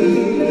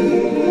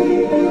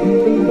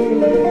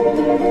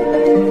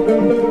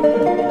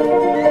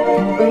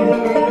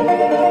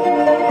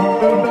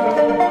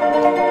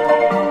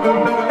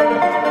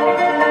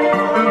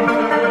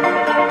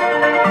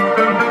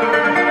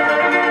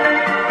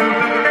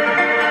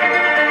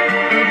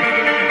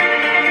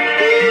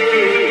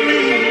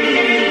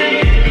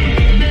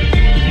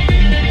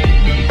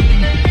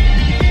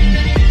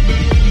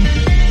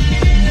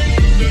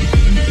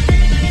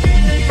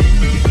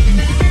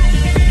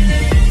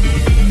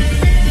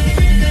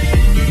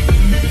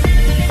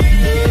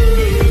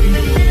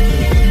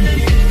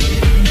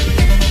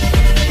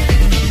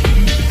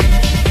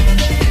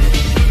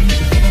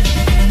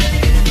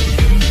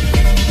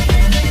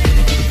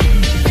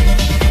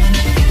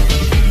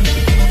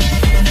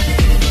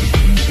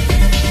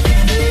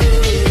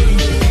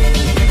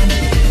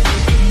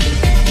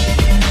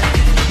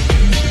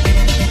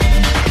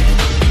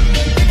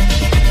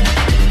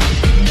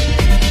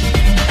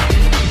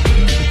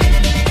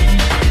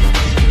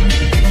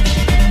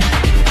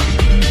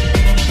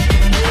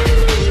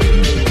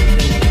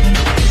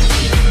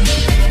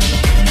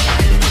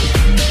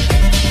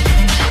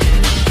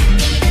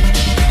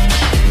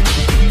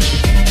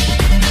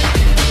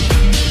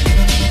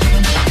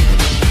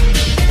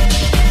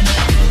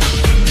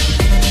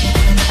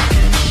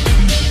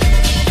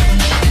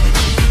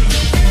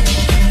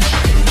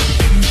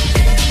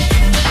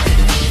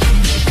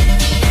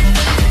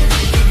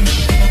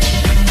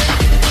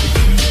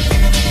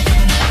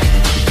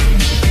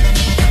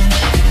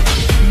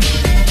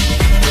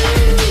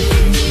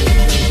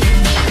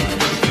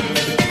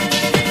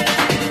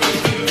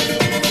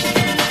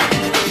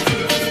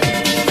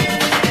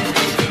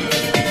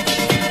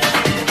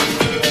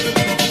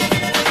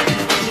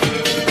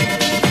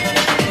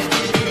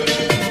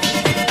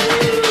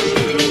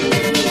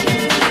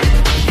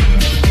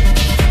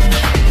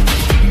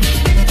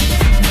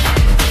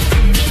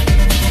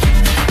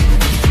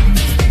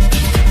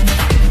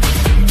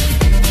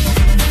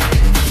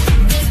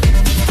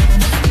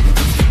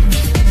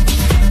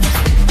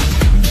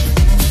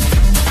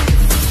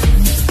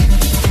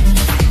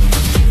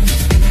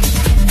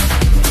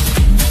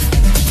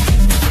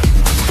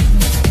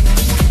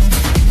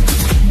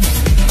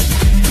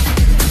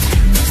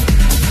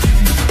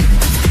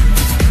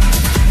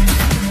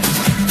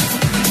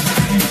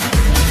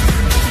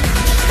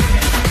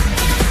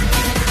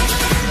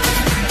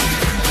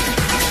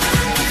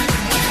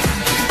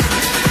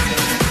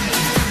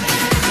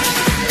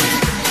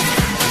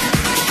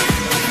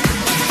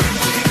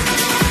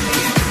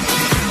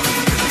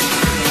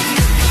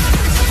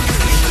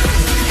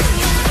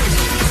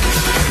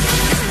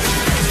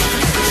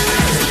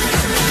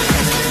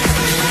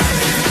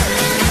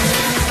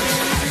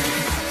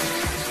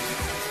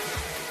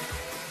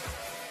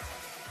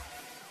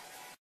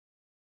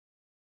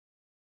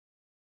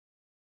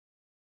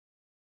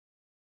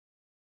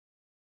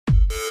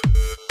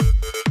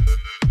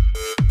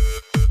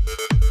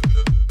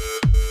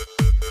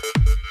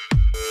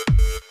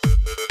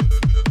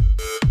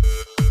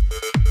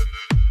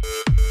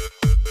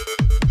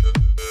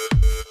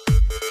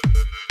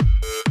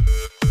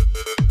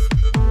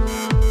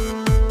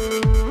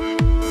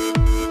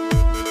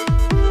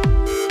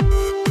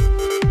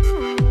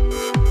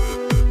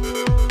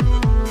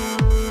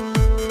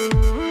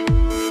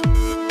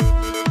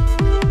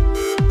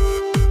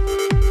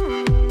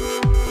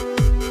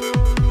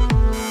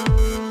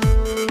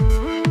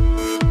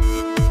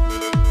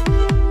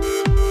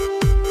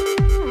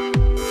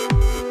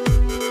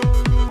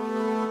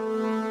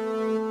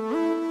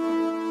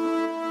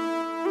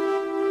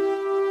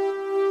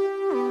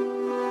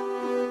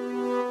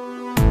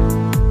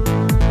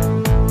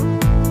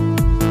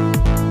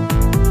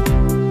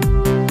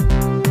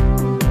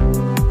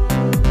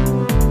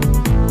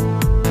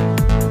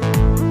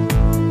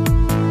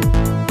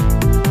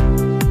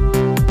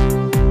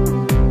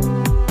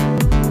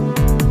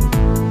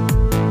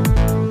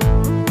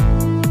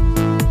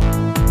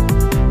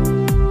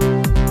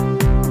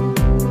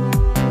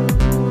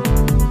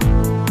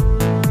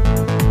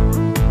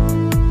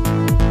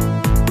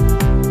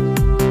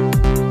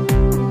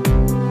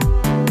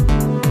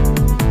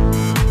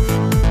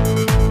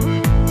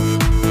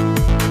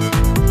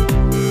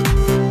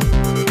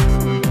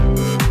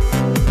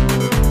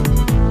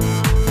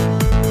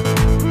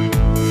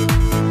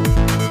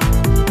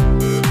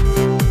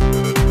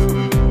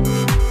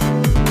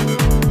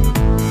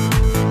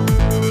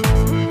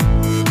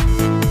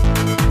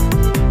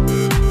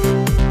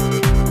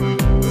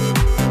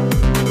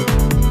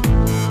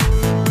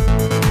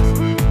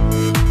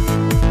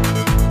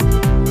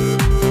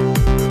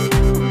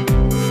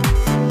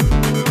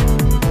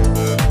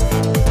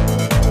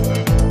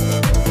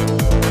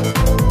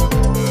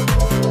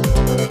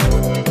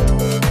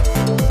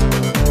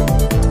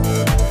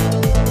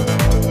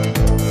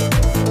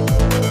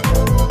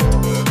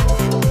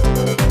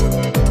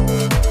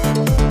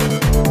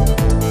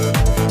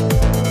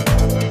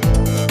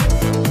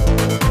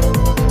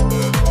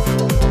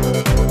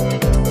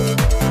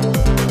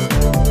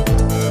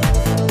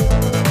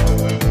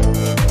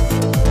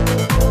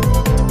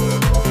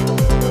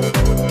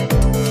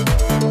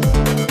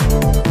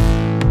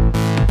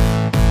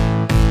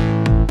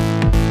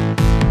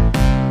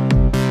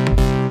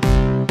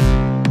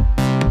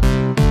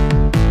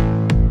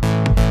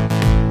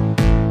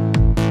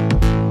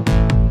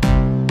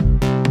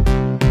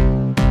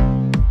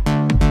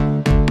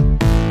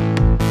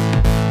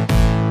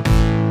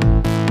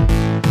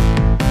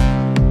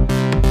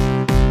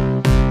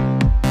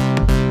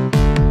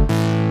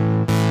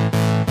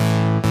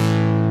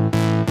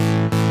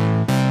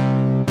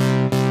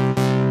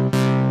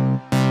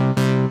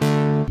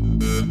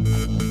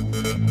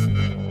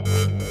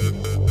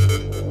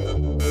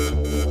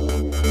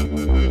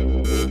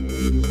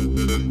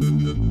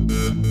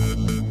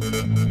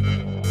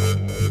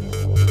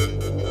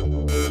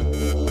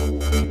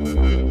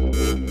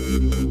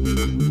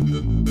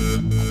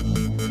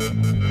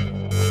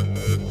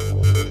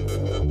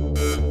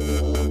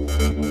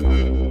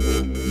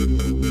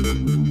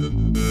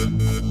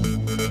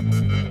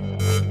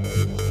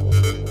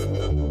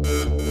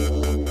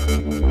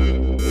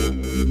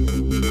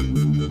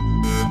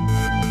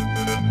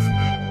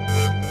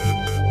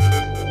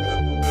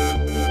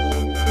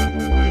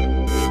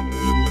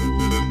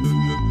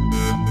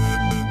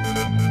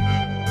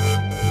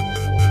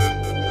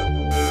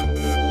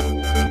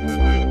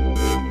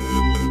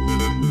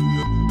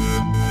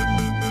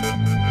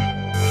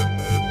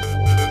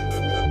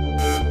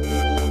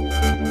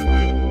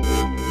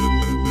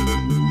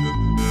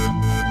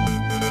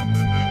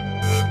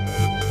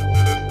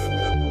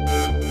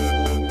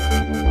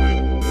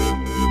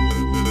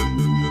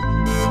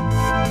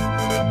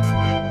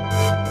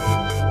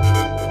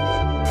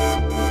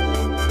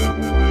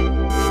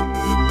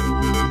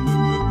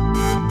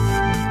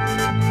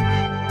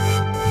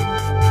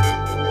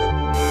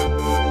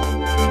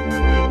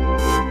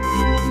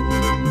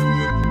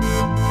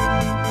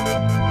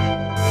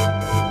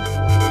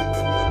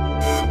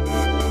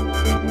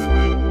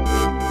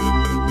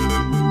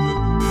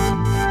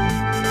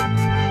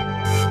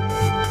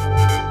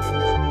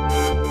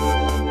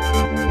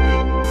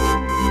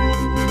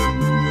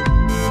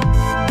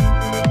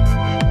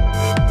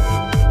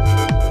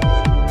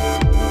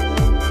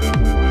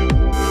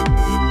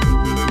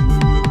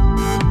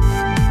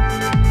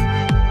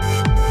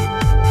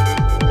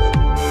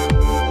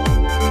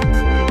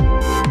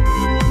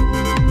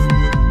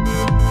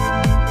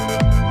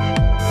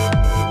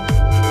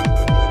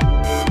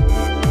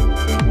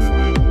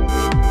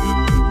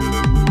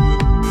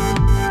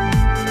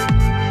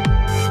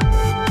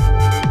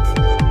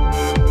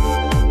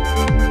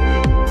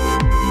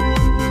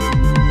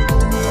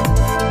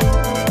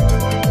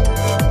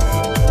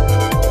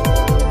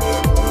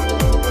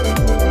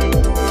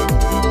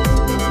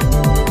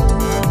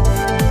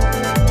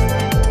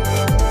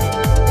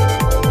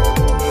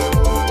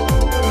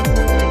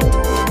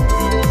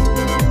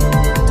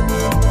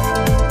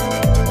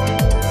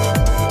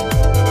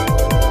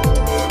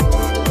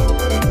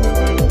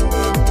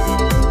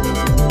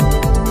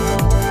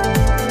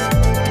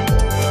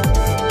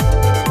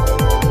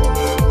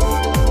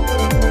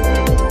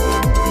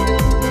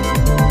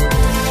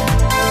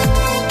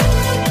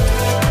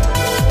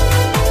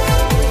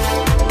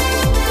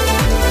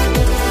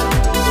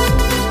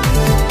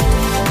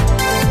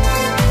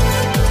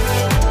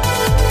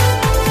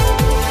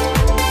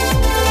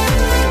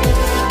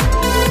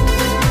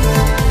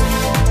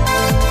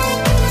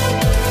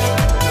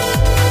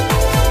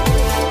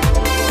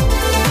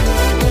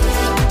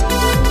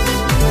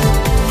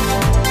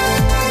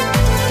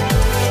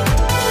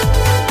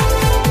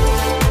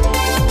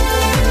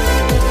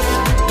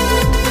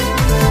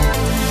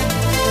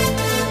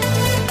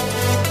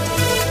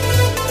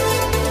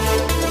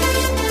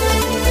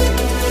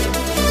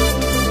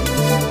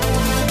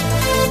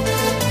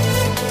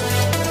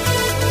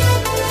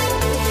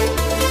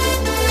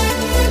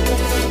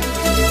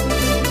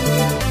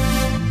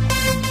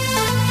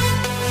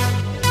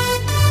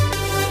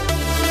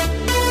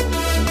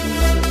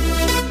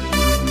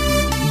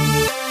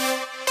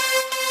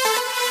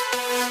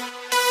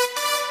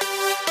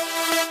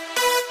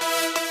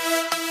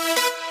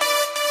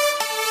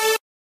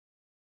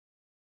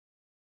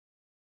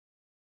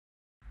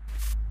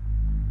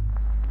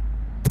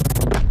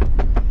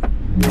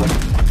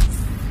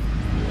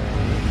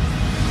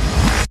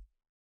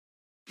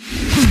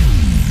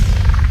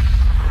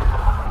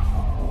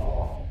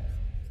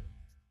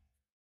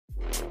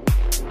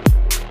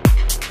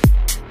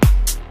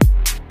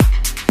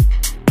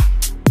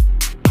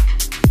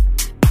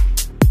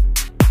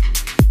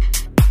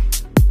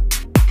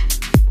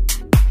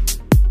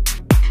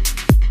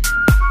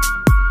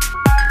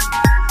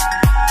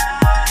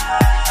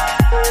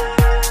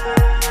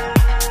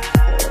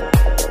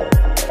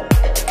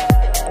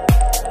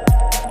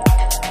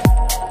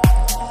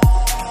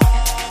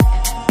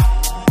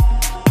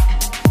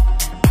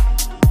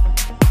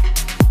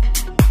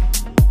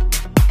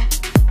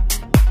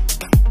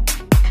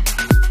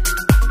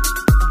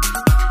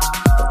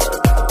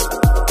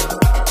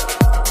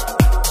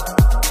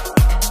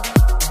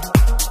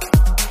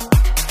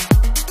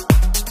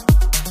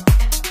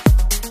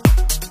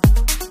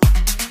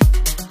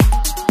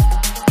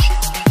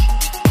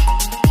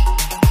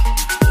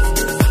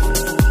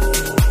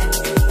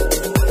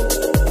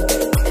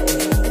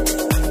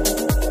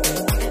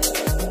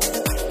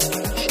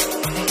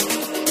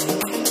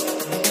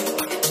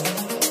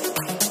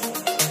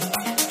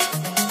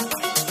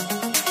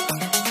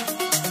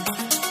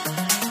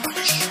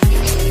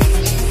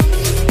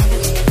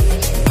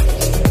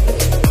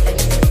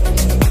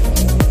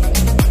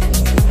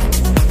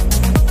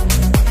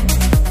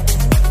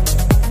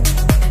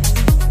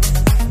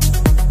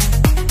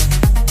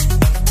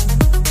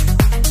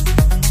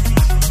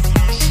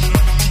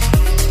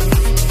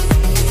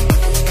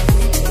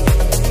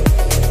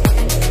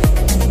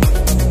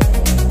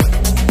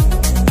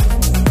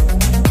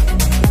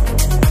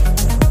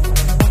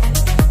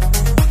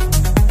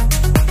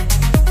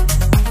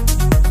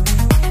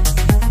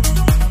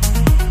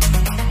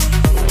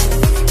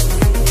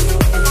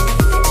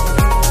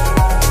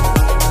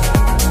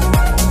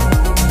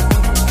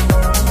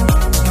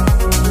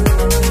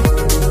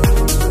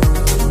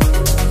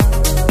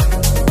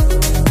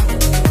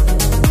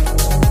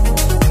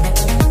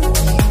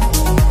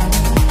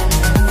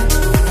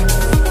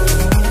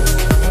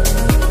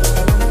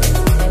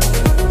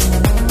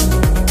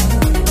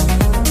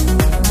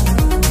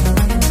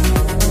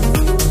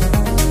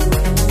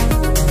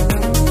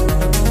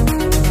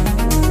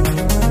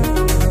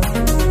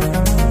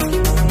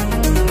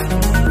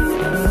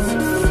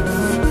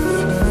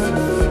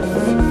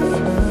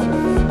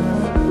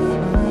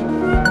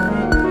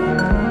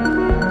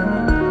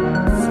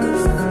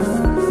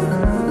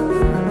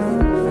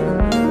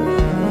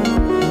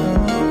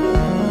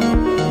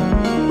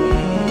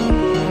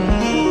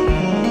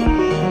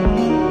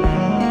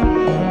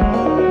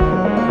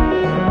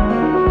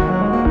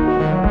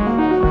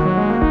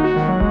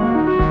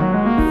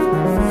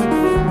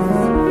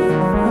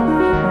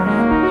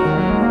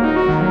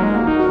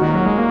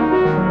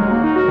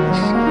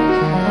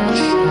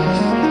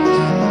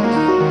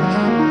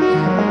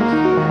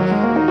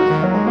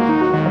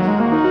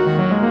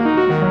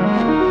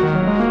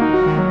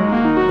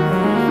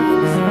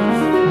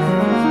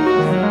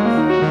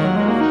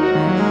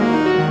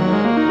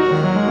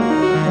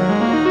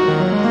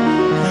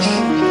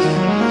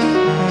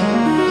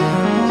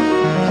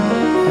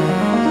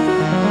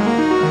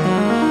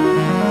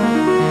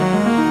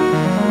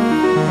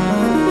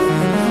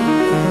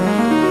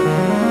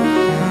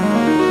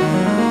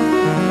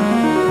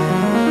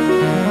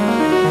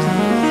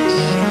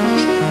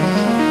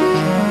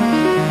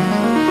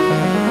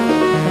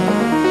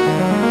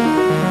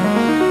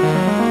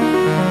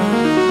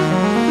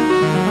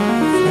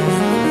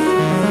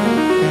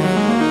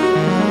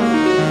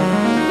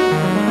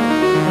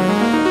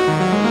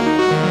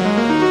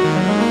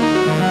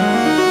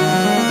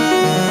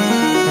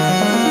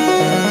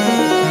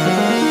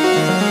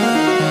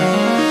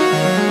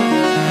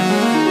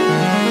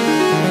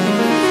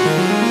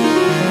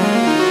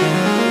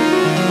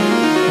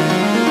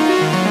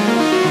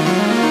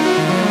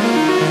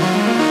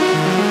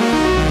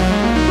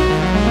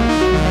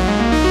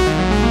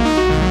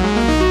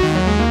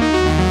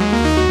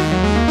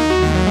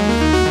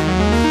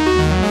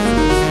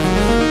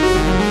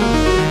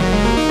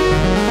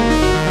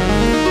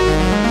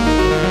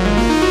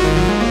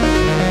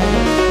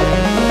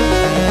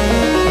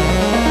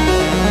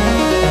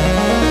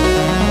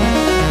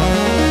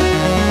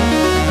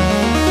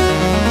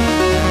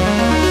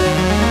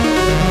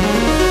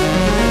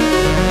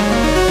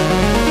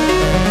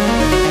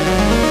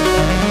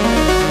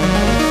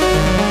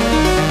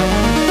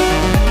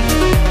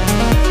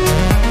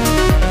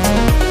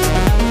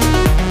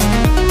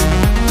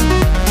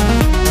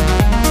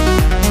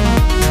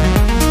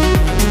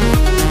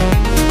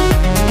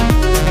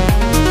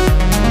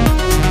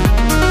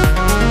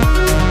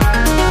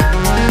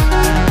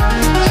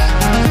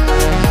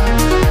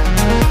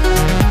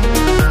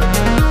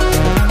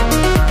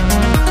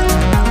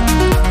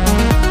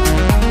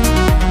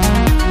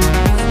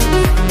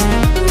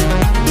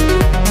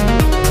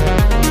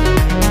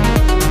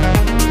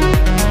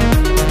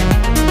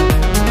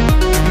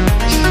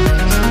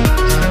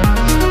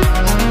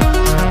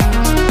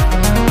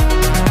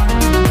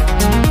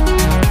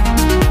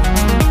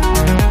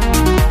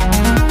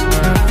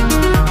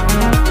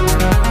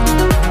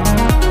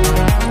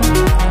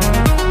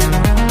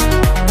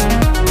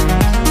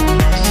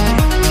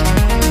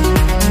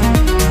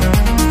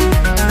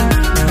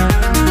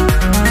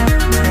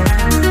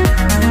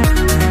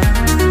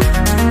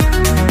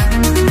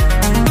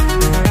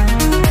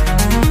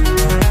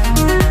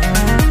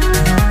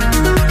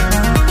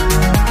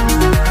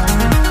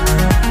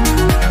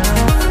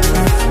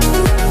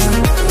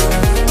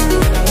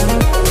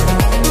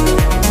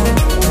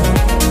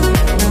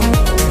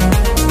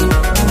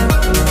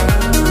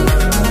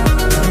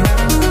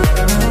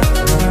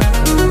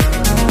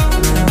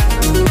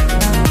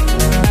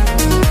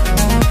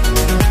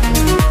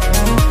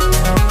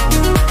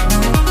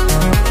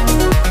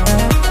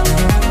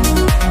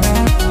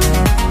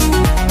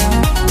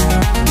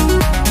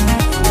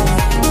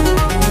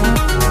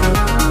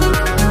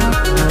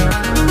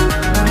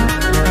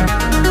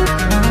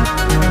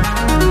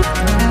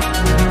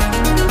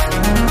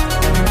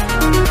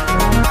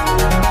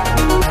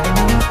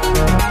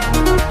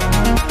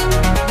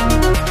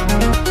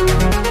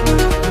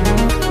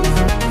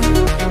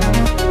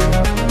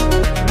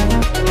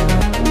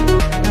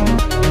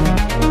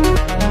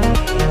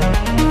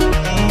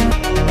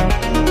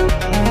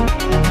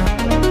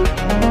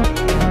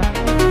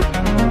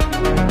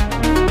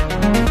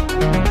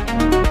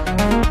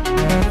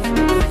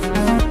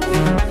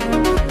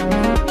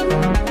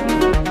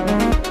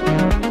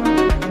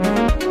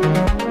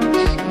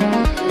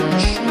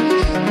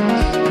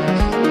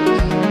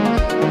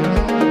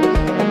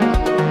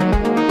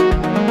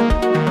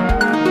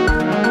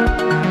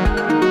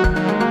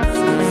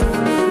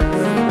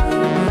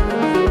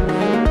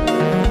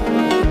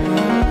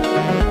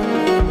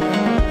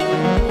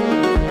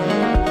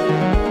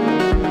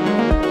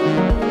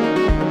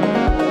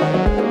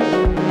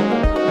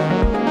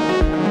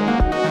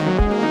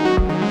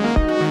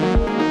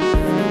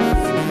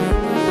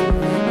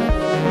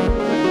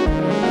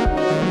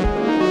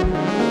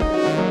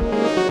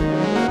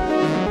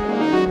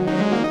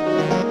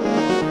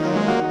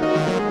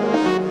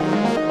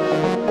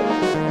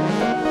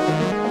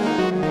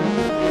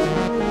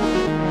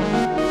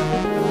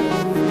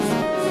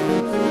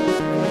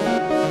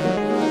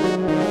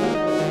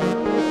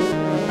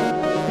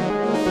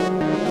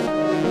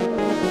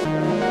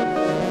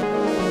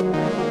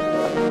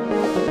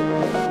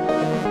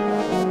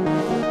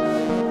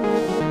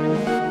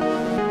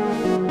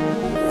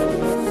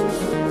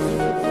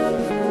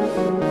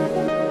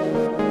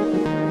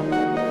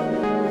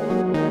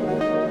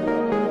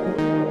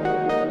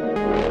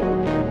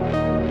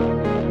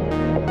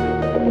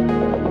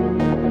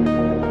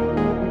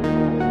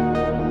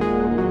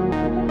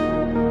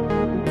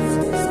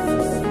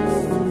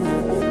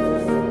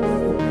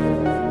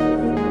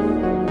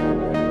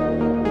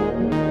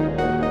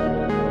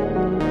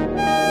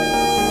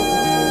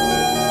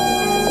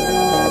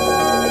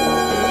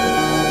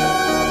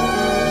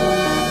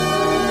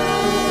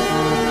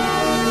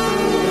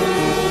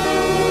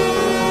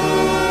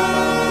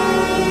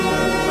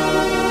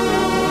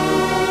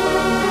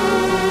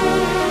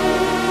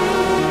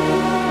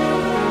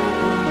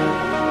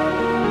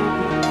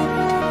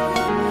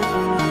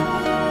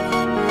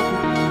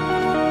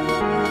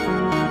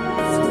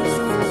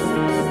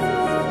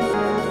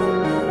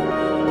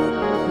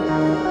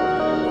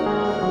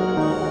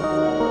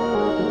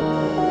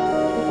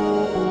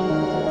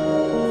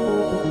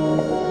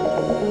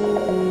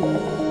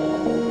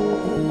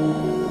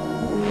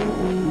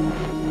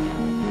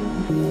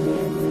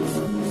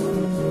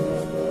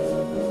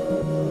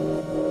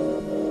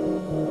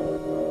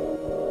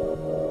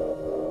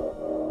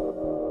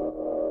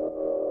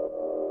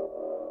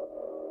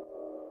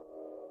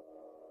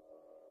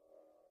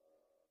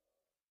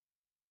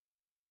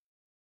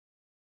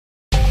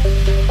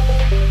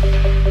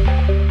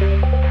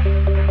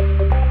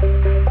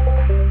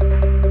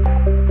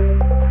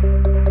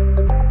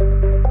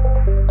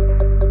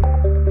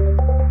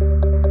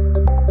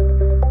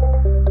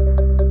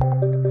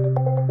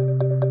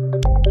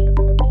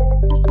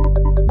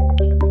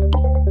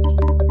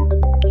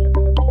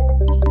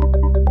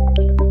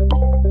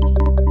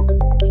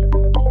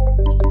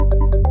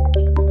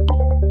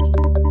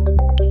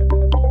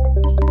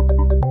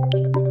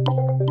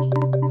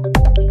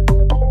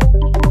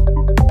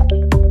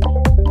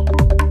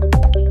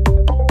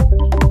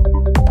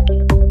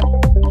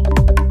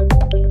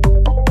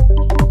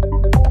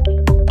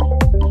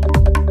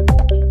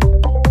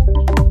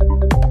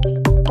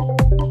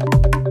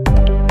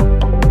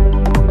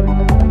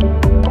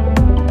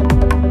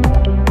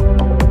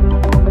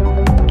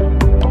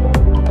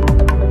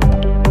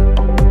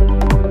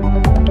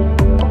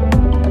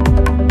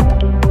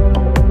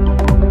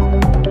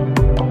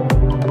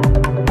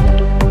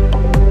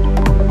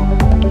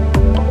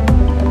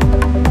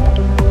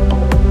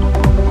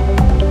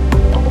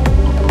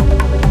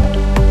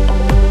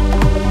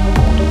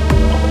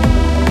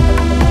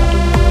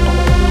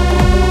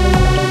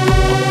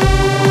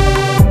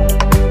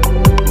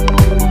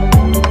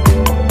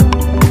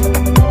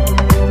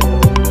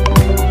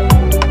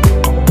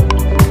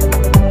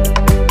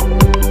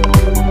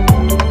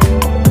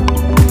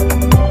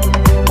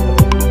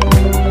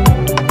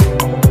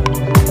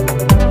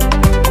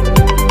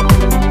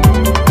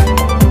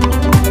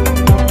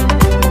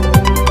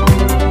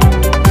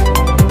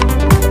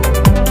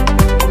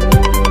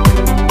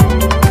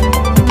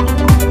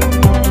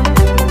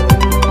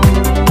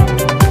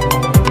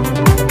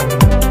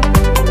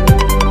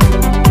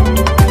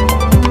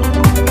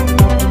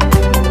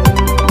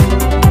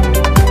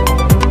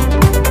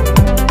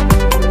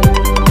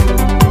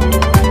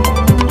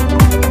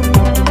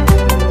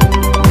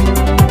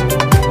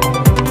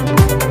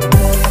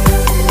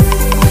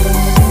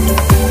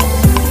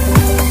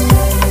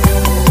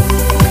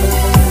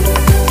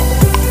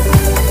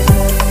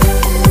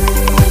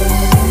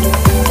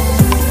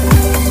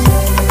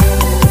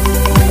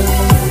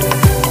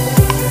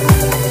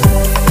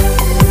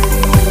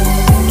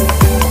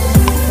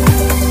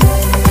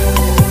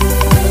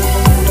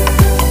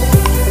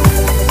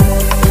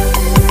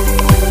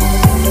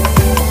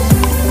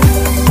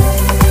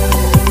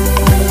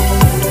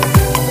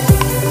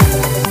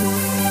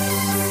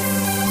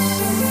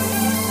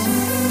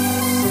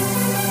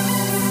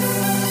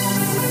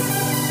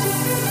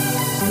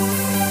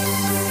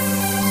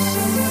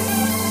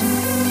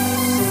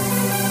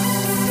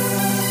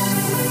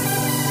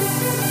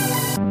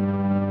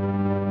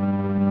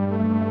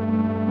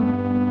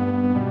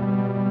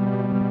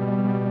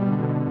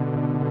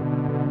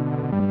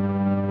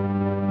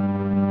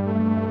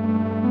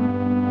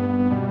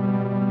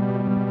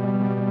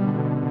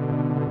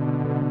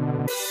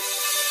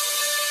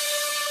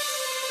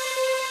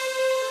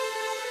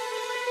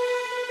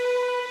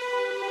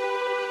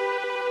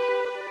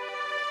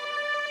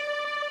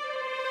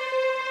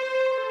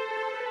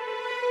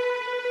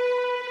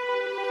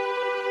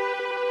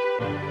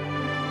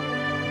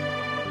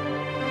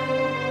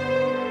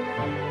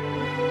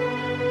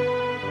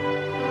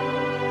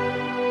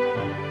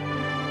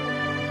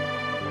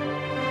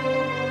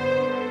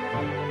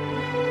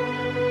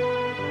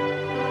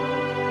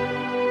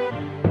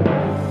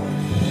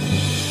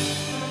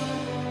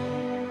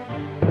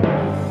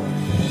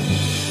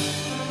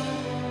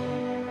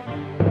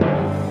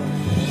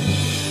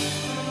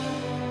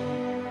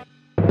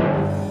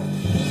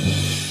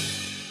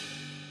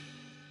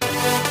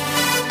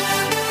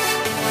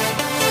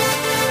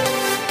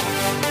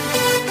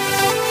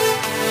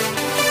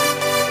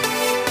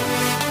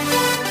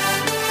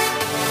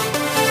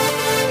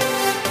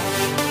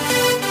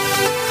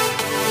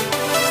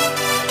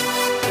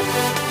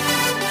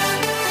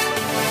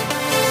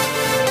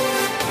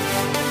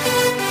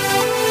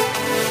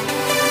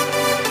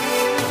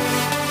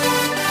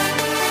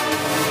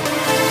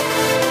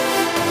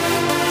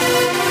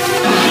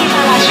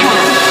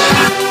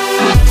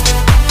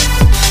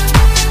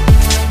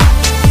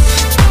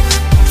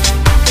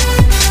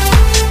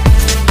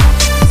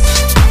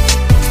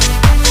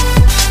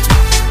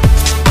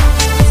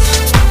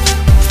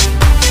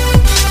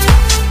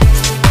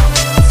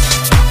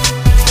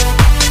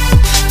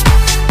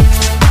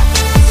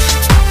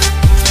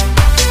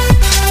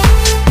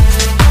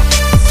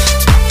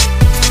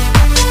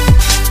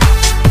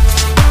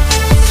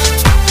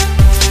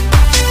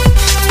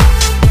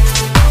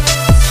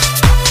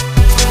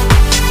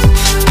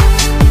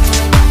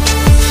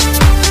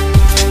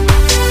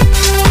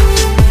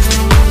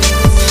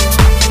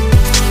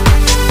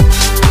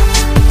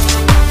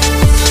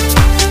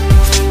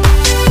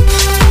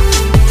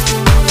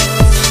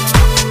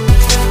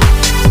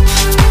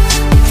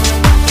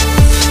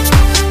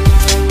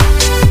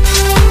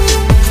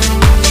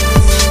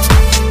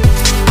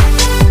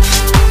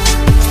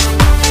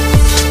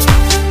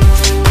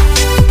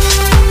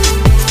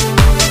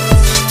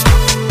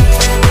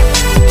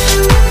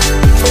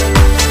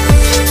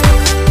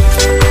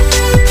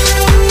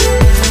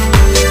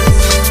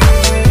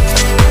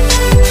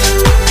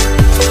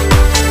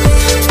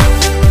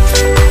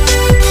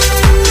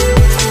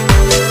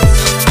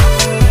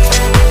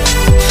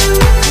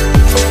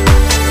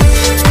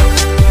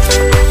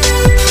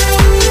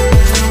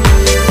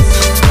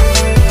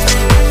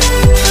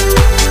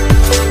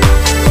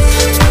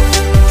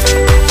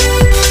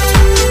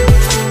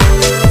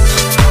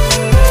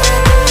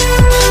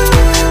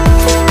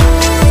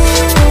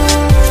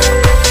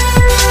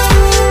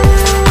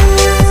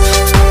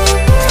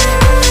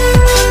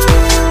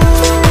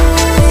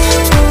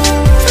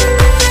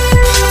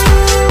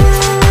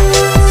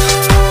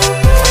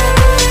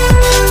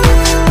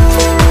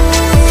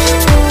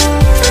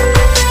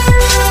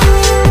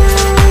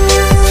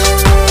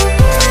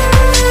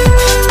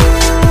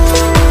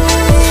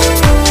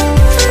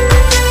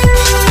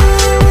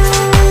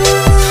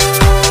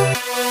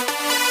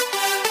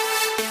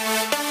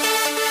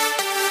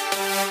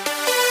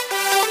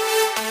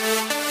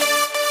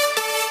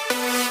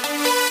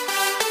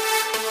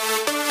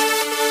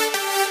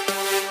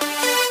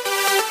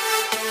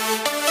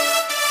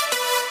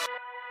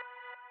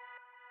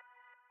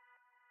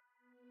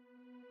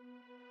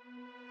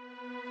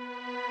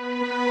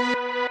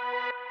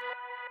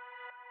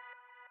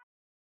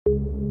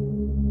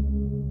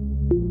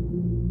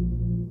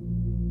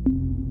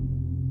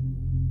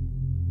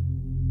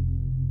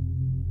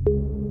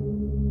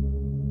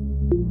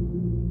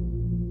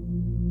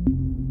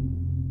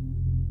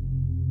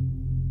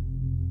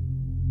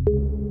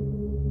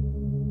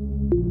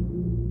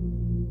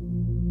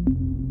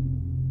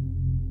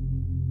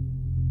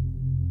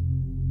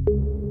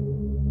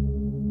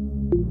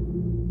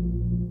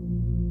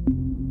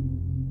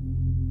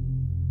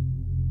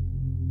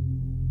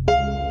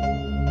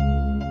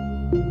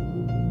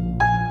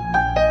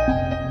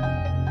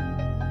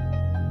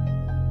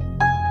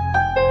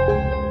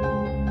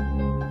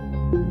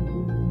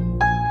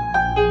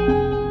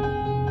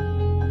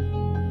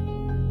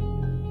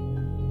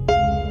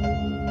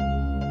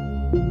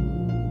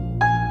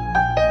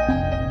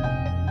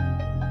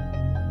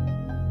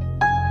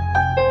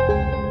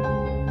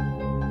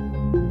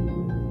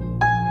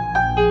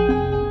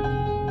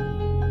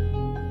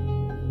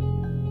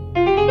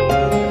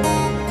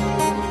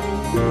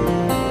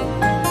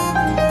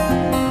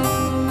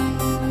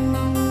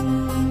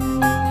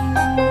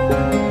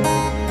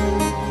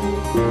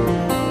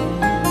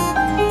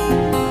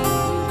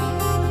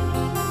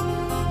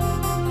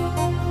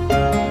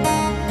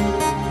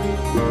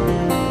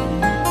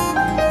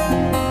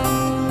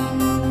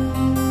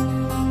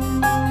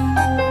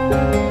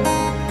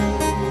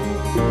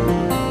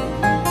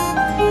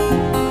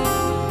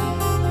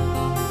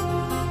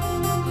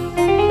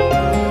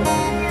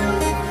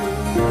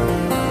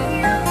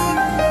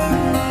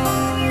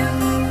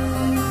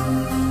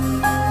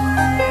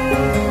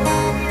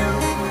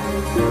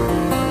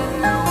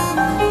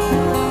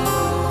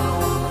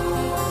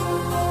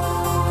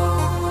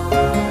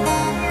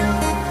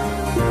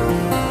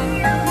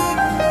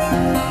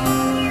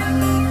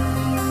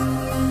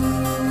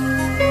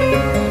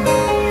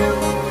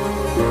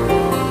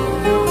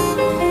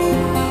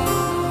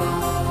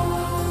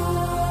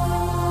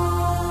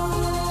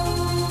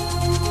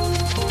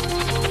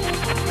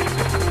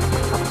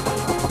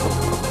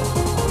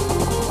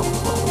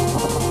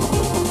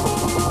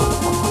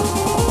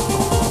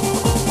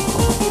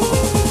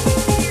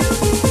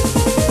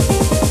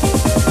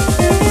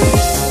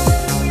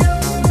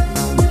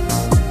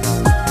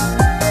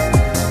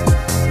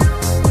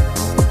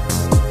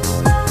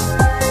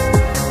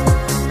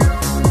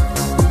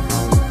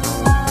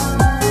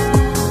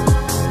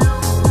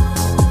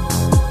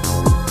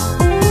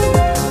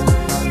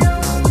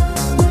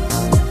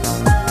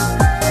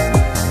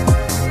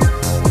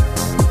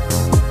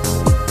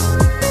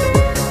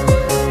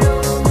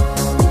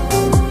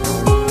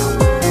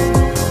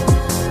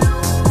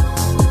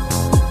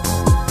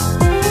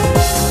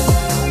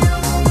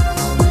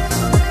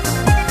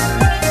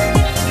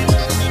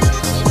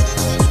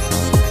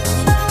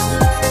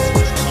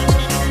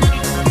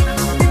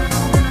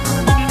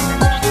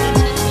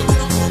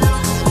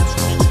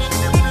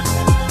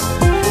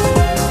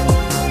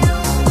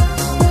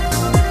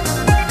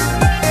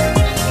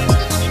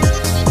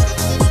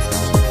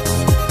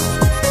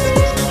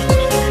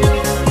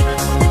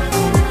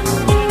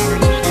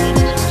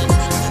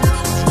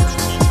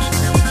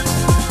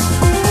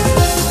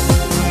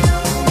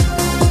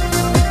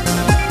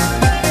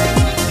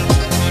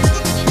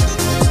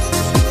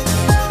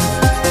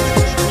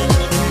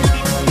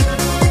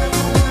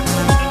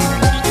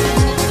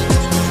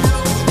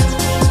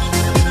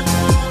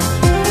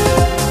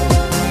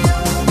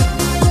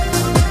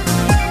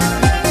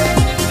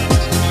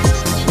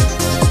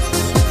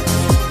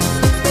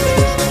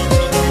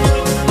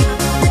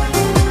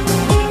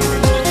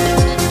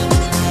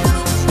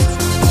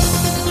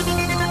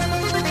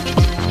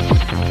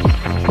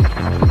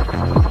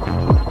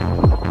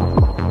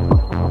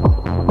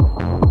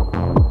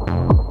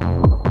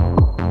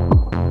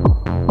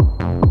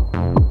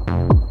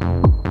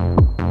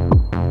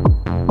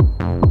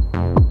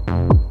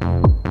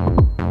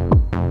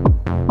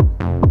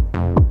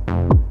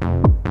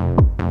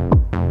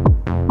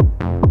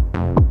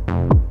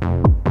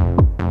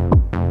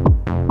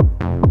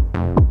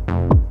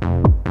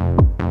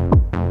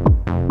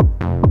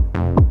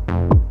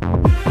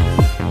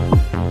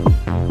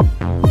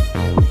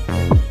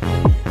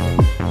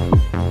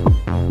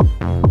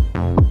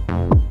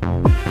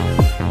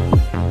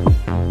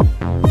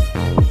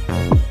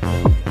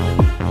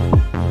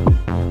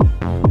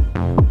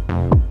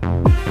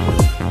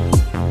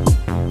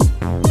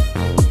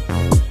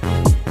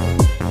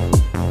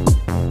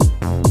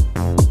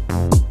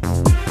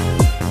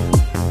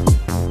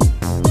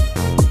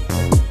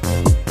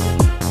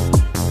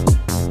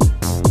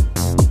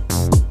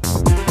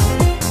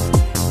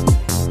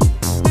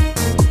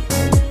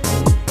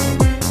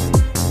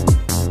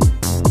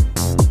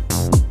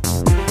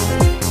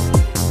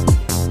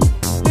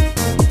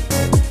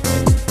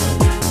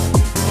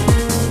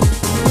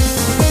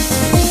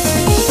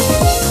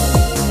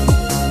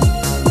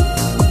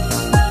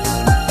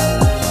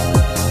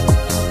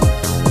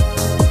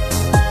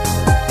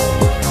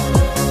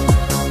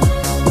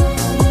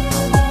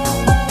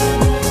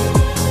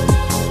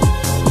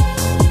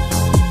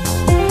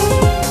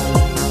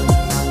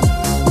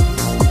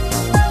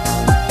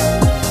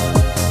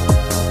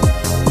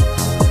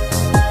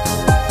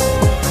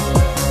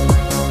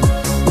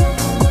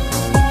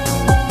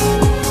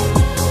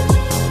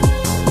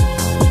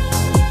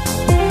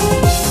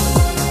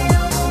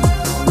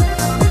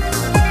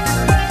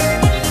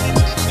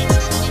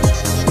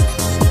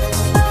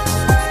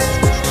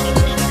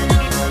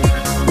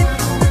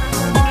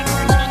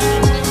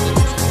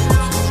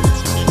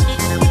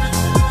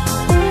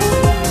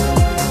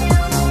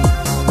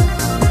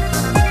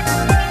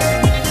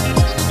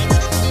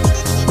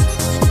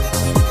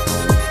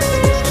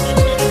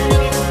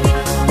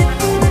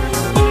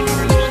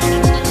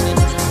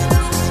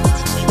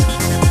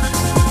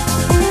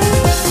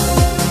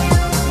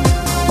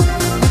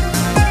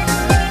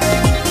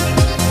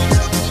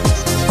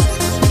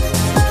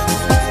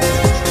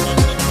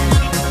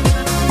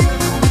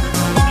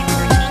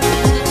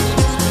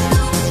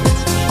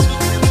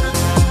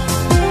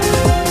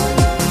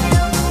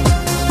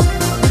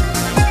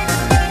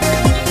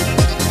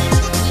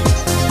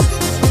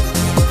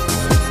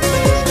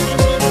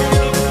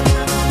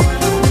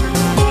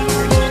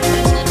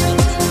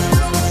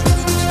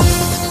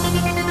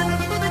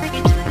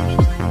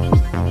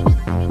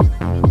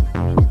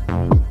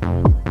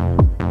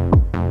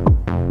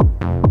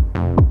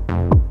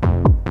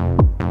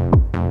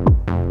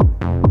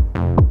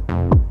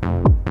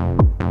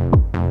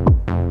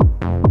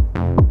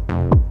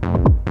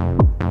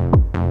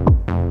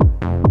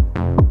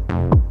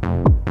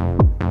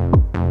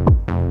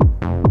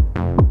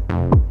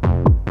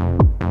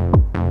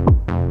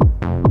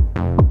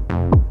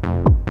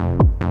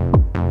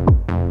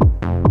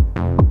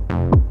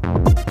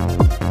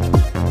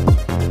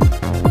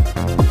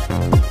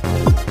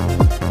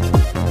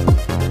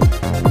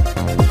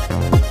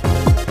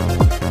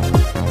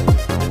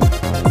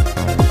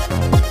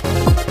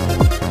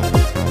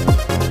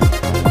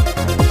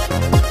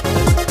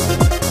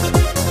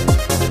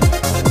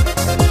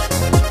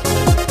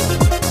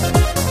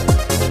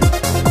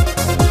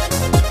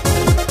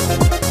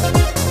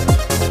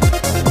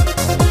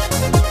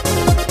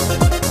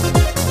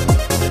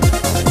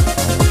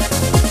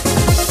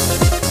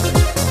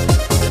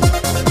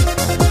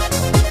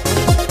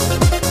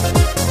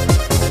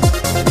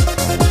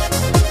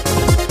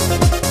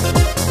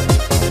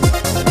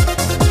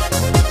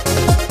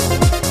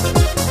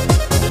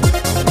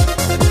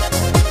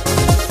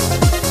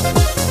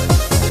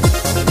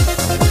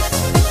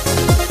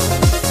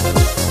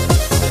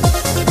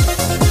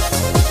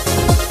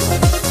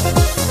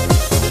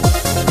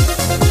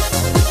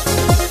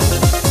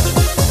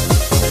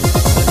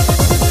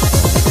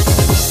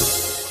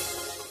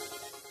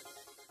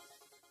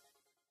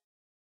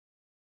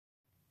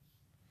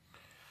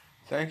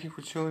 Thank you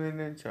for tuning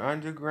in to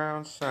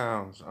Underground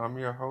Sounds. I'm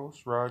your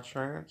host, Rod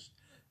Trance.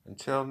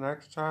 Until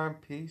next time,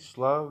 peace,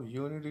 love,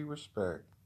 unity, respect.